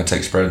line? You going to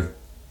take spread?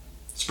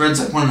 Spread's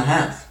like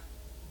 1.5.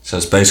 So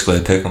it's basically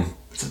a pick 'em.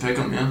 It's a pick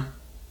 'em, yeah.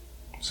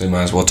 So you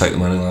might as well take the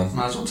money line.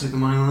 Might as well take the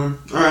money line.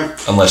 All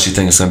right. Unless you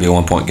think it's going to be a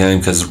 1-point game,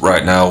 because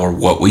right now, or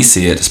what we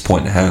see it is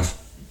 1.5.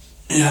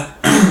 Yeah.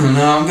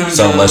 No, I'm going to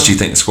So unless you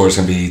think the score is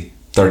going to be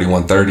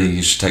 31-30,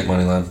 you should take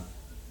money line.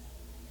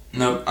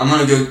 Nope. I'm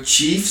going to go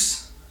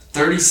Chiefs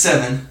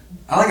 37.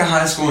 I like a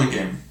high scoring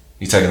game.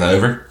 You taking the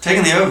over?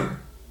 Taking the over.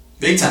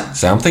 Big time.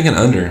 So I'm thinking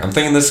under. I'm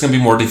thinking this is going to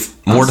be more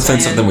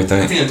defensive than we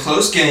think. I think a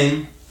close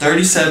game.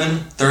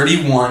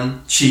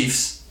 37-31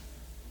 Chiefs.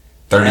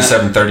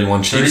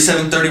 37-31 Chiefs?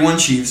 37-31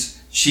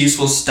 Chiefs. Chiefs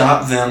will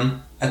stop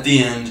them at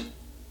the end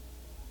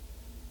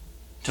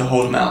to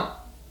hold them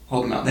out.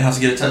 Hold them out. They have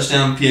to get a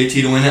touchdown, PAT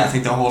to win it. I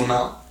think they'll hold them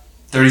out.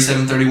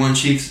 37-31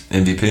 Chiefs.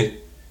 MVP?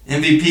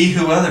 MVP,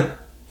 who other?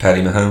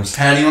 Patty Mahomes.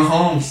 Patty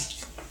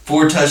Mahomes.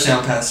 4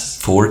 touchdown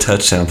passes. 4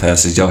 touchdown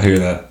passes. Y'all hear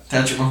that?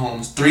 Patrick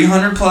Mahomes.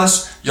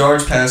 300-plus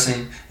yards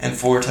passing and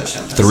 4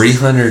 touchdown passes.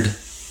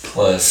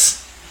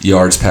 300-plus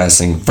yards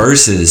passing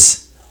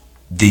versus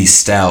the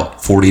stout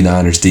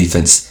 49ers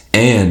defense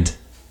and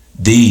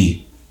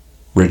the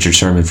Richard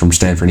Sherman from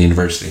Stanford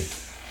University.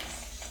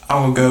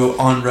 I will go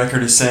on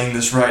record as saying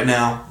this right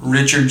now.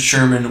 Richard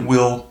Sherman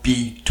will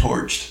be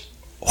torched.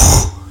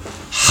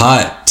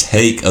 Hot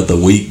take of the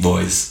week,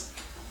 boys.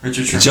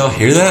 Richard Sherman. Did y'all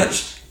hear that?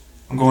 Torched.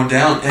 I'm going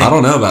down. Hey, I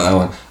don't know about that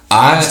one.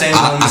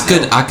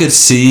 I could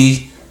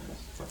see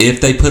if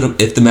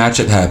the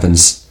matchup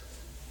happens,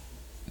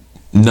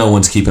 no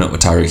one's keeping up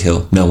with Tyreek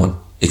Hill. No one.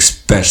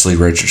 Especially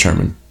Richard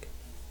Sherman.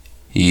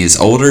 He is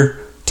older.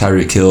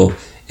 Tyreek Hill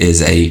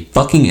is a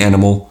fucking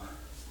animal.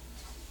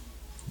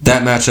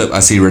 That matchup, I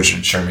see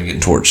Richard Sherman getting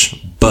torched.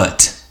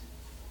 But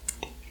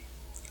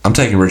I'm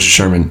taking Richard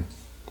Sherman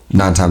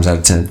 9 times out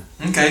of 10.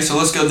 Okay, so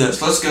let's go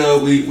this. Let's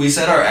go. We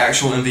said our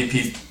actual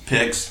MVP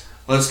picks.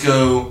 Let's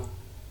go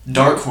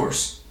dark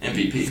horse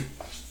MVP.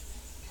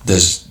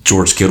 Does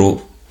George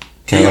Kittle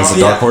count as a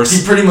dark horse?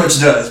 He pretty much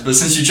does. But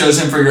since you chose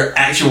him for your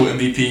actual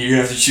MVP, you're going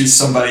to have to choose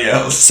somebody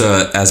else.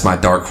 So as my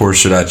dark horse,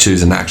 should I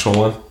choose an actual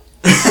one?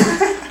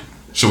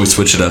 Should we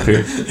switch it up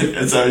here?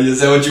 Is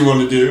that what you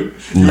want to do?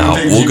 No,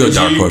 we'll go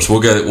dark horse.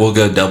 We'll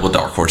go double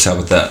dark horse. How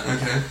about that?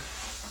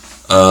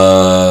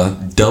 Okay.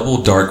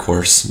 Double dark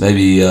horse.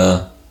 Maybe.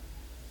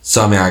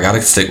 So I mean, I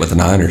gotta stick with the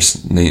Niners,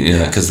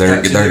 because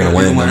they're gonna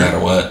win no matter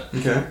what.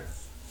 Okay.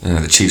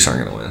 The Chiefs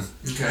aren't gonna win.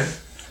 Okay.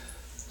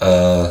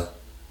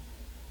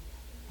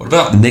 What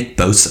about Nick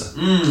Bosa?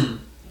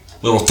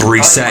 Little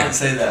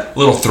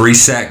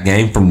 3-sack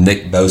game from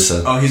Nick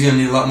Bosa. Oh, he's gonna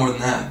need a lot more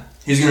than that.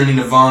 He's gonna need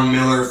a Von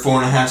Miller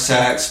 4.5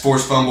 sacks,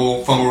 forced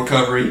fumble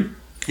recovery.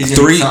 He's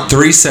gonna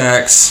 3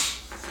 sacks,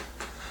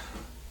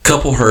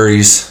 couple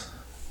hurries,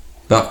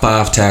 about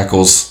 5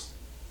 tackles,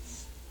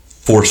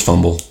 forced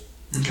fumble.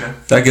 Okay.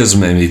 That gives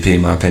him MVP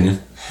in my opinion.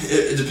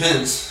 It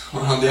depends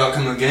on how the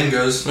outcome of the game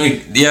goes. I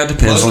mean, yeah, it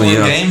depends on the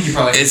game. He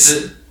probably gets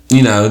it.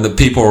 The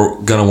people are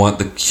gonna want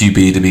the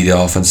QB to be the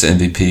offensive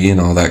MVP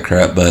and all that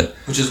crap, but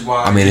which is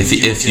why I mean, if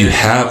you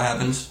have, what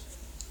happens,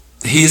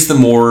 he's the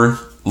more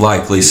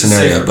likely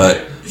scenario, but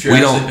if you're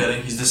actually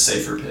betting, he's the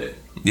safer pick.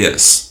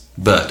 Yes,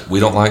 but we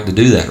don't like to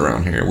do that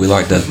around here. We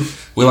like to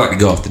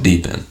go off the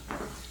deep end.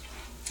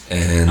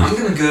 And I'm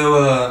gonna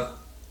go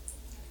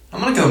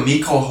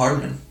Mecole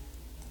Hardman.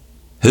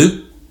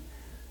 Who?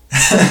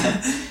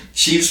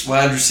 Chiefs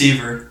wide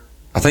receiver.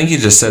 I think he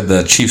just said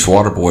the Chiefs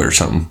water boy or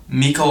something.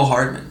 Mecole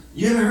Hardman.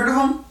 You haven't heard of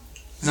him?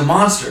 He's a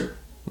monster.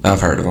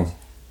 I've heard of him.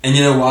 And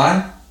you know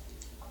why?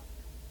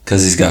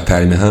 Because he's got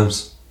Patty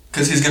Mahomes.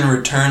 Because he's going to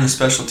return a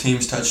special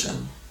teams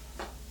touchdown.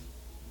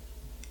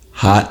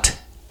 Hot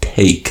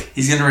take.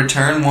 He's going to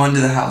return one to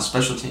the house,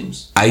 special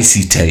teams.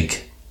 Icy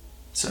take.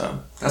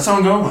 So, that's what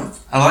I'm going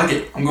with. I like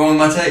it. I'm going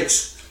with my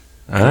takes.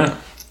 All right.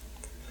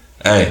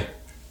 Hey,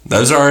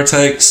 those are our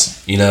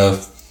takes.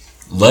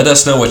 Let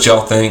us know what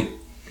y'all think.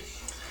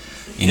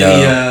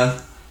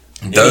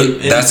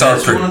 That's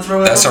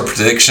our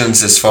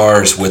predictions as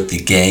far as with the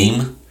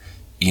game.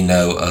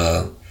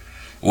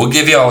 We'll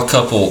give y'all a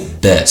couple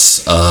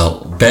bets.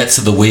 Bets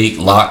of the week,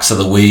 locks of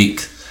the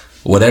week,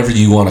 whatever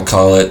you want to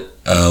call it.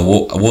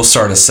 We'll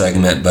start a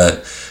segment,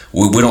 but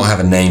we don't have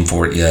a name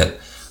for it yet.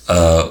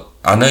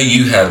 I know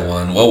you had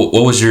one. What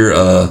was your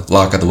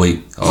lock of the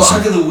week? Awesome.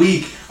 Lock of the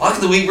week.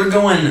 We're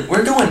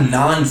going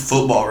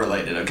non-football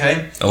related,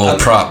 okay? A little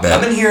prop bet.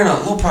 I've been hearing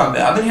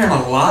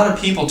a lot of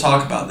people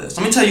talk about this.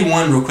 Let me tell you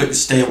one real quick to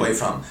stay away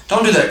from.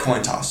 Don't do that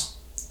coin toss.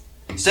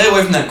 Stay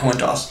away from that coin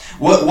toss.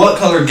 What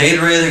color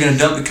Gatorade they're going to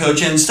dump the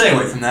coach in? Stay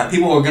away from that.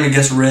 People are going to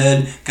guess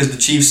red because the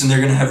Chiefs and they're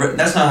going to have red.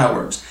 That's not how it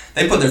works.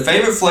 They put their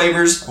favorite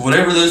flavors,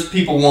 whatever those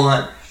people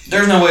want.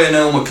 There's no way of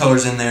knowing what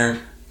color's in there.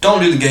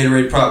 Don't do the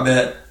Gatorade prop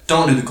bet.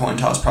 Don't do the coin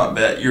toss prop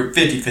bet. You're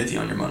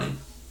 50-50 on your money.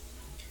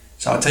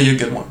 So I'll tell you a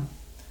good one.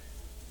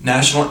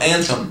 National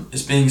Anthem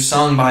is being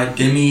sung by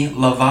Demi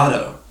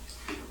Lovato.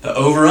 The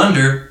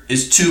over-under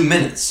is 2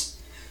 minutes.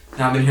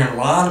 Now, I've been hearing a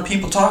lot of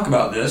people talk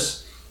about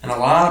this, and a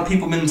lot of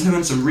people have been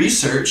doing some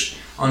research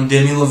on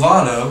Demi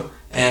Lovato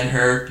and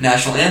her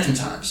National Anthem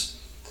times.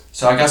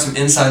 So I got some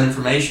inside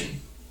information.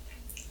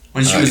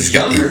 When she was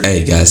younger.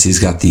 Hey guys, he's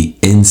got the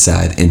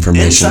inside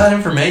information. Inside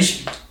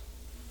information.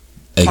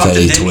 AKA Talked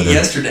to Demi Twitter.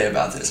 yesterday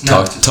about this.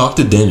 No, Talk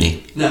to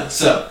Demi. No,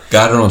 so.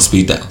 Got her on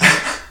speed dial.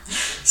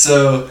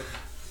 So,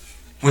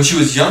 when she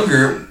was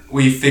younger,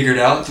 we figured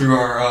out through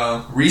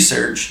our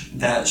research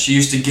that she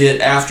used to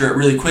get after it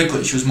really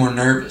quickly. She was more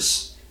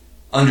nervous.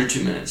 Under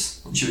 2 minutes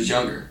when she was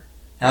younger.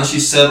 Now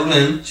she's settled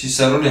in. She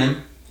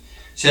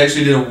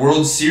actually did a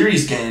World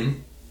Series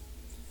game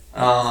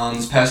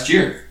this past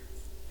year.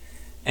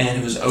 And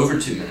it was over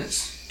 2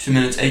 minutes. 2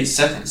 minutes, 8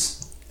 seconds.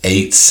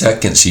 8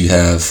 seconds you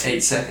have.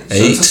 8 seconds.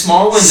 So it's a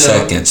small window.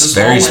 Seconds.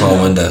 Very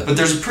small window. But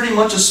there's pretty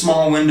much a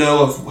small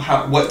window of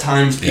what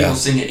times people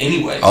sing it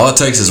anyway. All it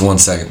takes is 1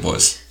 second,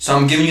 boys. So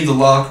I'm giving you the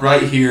lock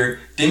right here.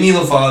 Demi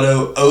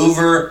Lovato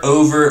over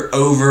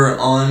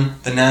on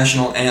the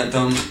national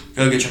anthem.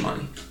 Go get your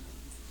money.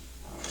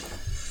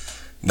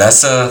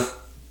 I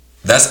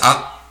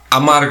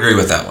might agree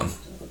with that one.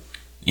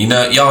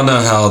 Y'all know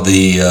how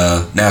the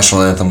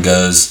national anthem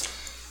goes,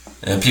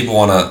 and people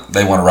want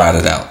to ride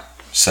it out.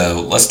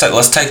 So let's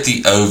take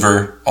the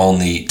over on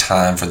the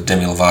time for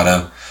Demi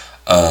Lovato.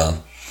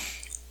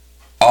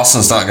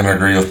 Austin's not going to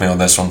agree with me on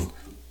this one.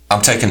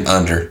 I'm taking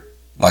under,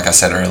 like I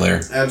said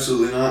earlier.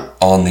 Absolutely not.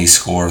 On the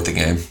score of the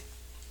game.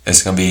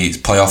 It's going to be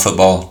playoff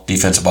football,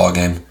 defensive ball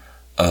game.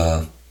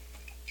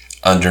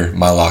 Under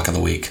my lock of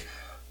the week.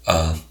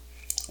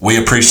 We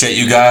appreciate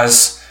you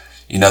guys.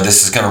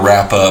 This is going to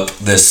wrap up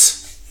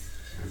this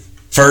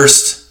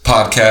first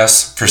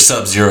podcast for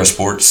SubZero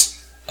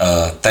Sports.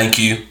 Thank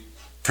you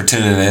for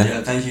tuning in.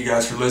 Yeah, thank you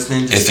guys for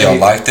listening. If y'all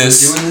like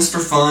this, we're doing this for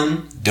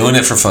fun. Doing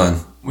it for fun.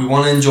 We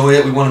want to enjoy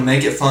it. We want to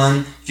make it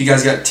fun. If you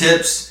guys got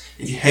tips,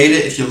 if you hate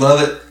it, if you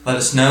love it, let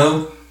us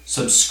know.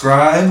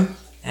 Subscribe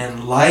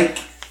and like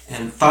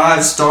and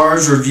 5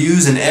 stars,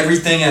 reviews, and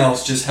everything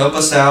else. Just help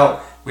us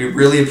out. We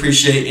really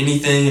appreciate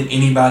anything and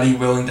anybody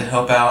willing to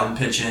help out and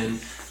pitch in.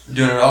 We're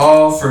doing it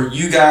all for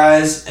you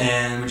guys,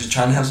 and we're just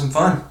trying to have some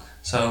fun.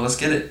 So let's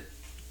get it.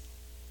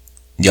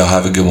 Y'all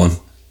have a good one.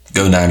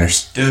 Go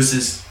Niners.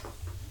 Deuces.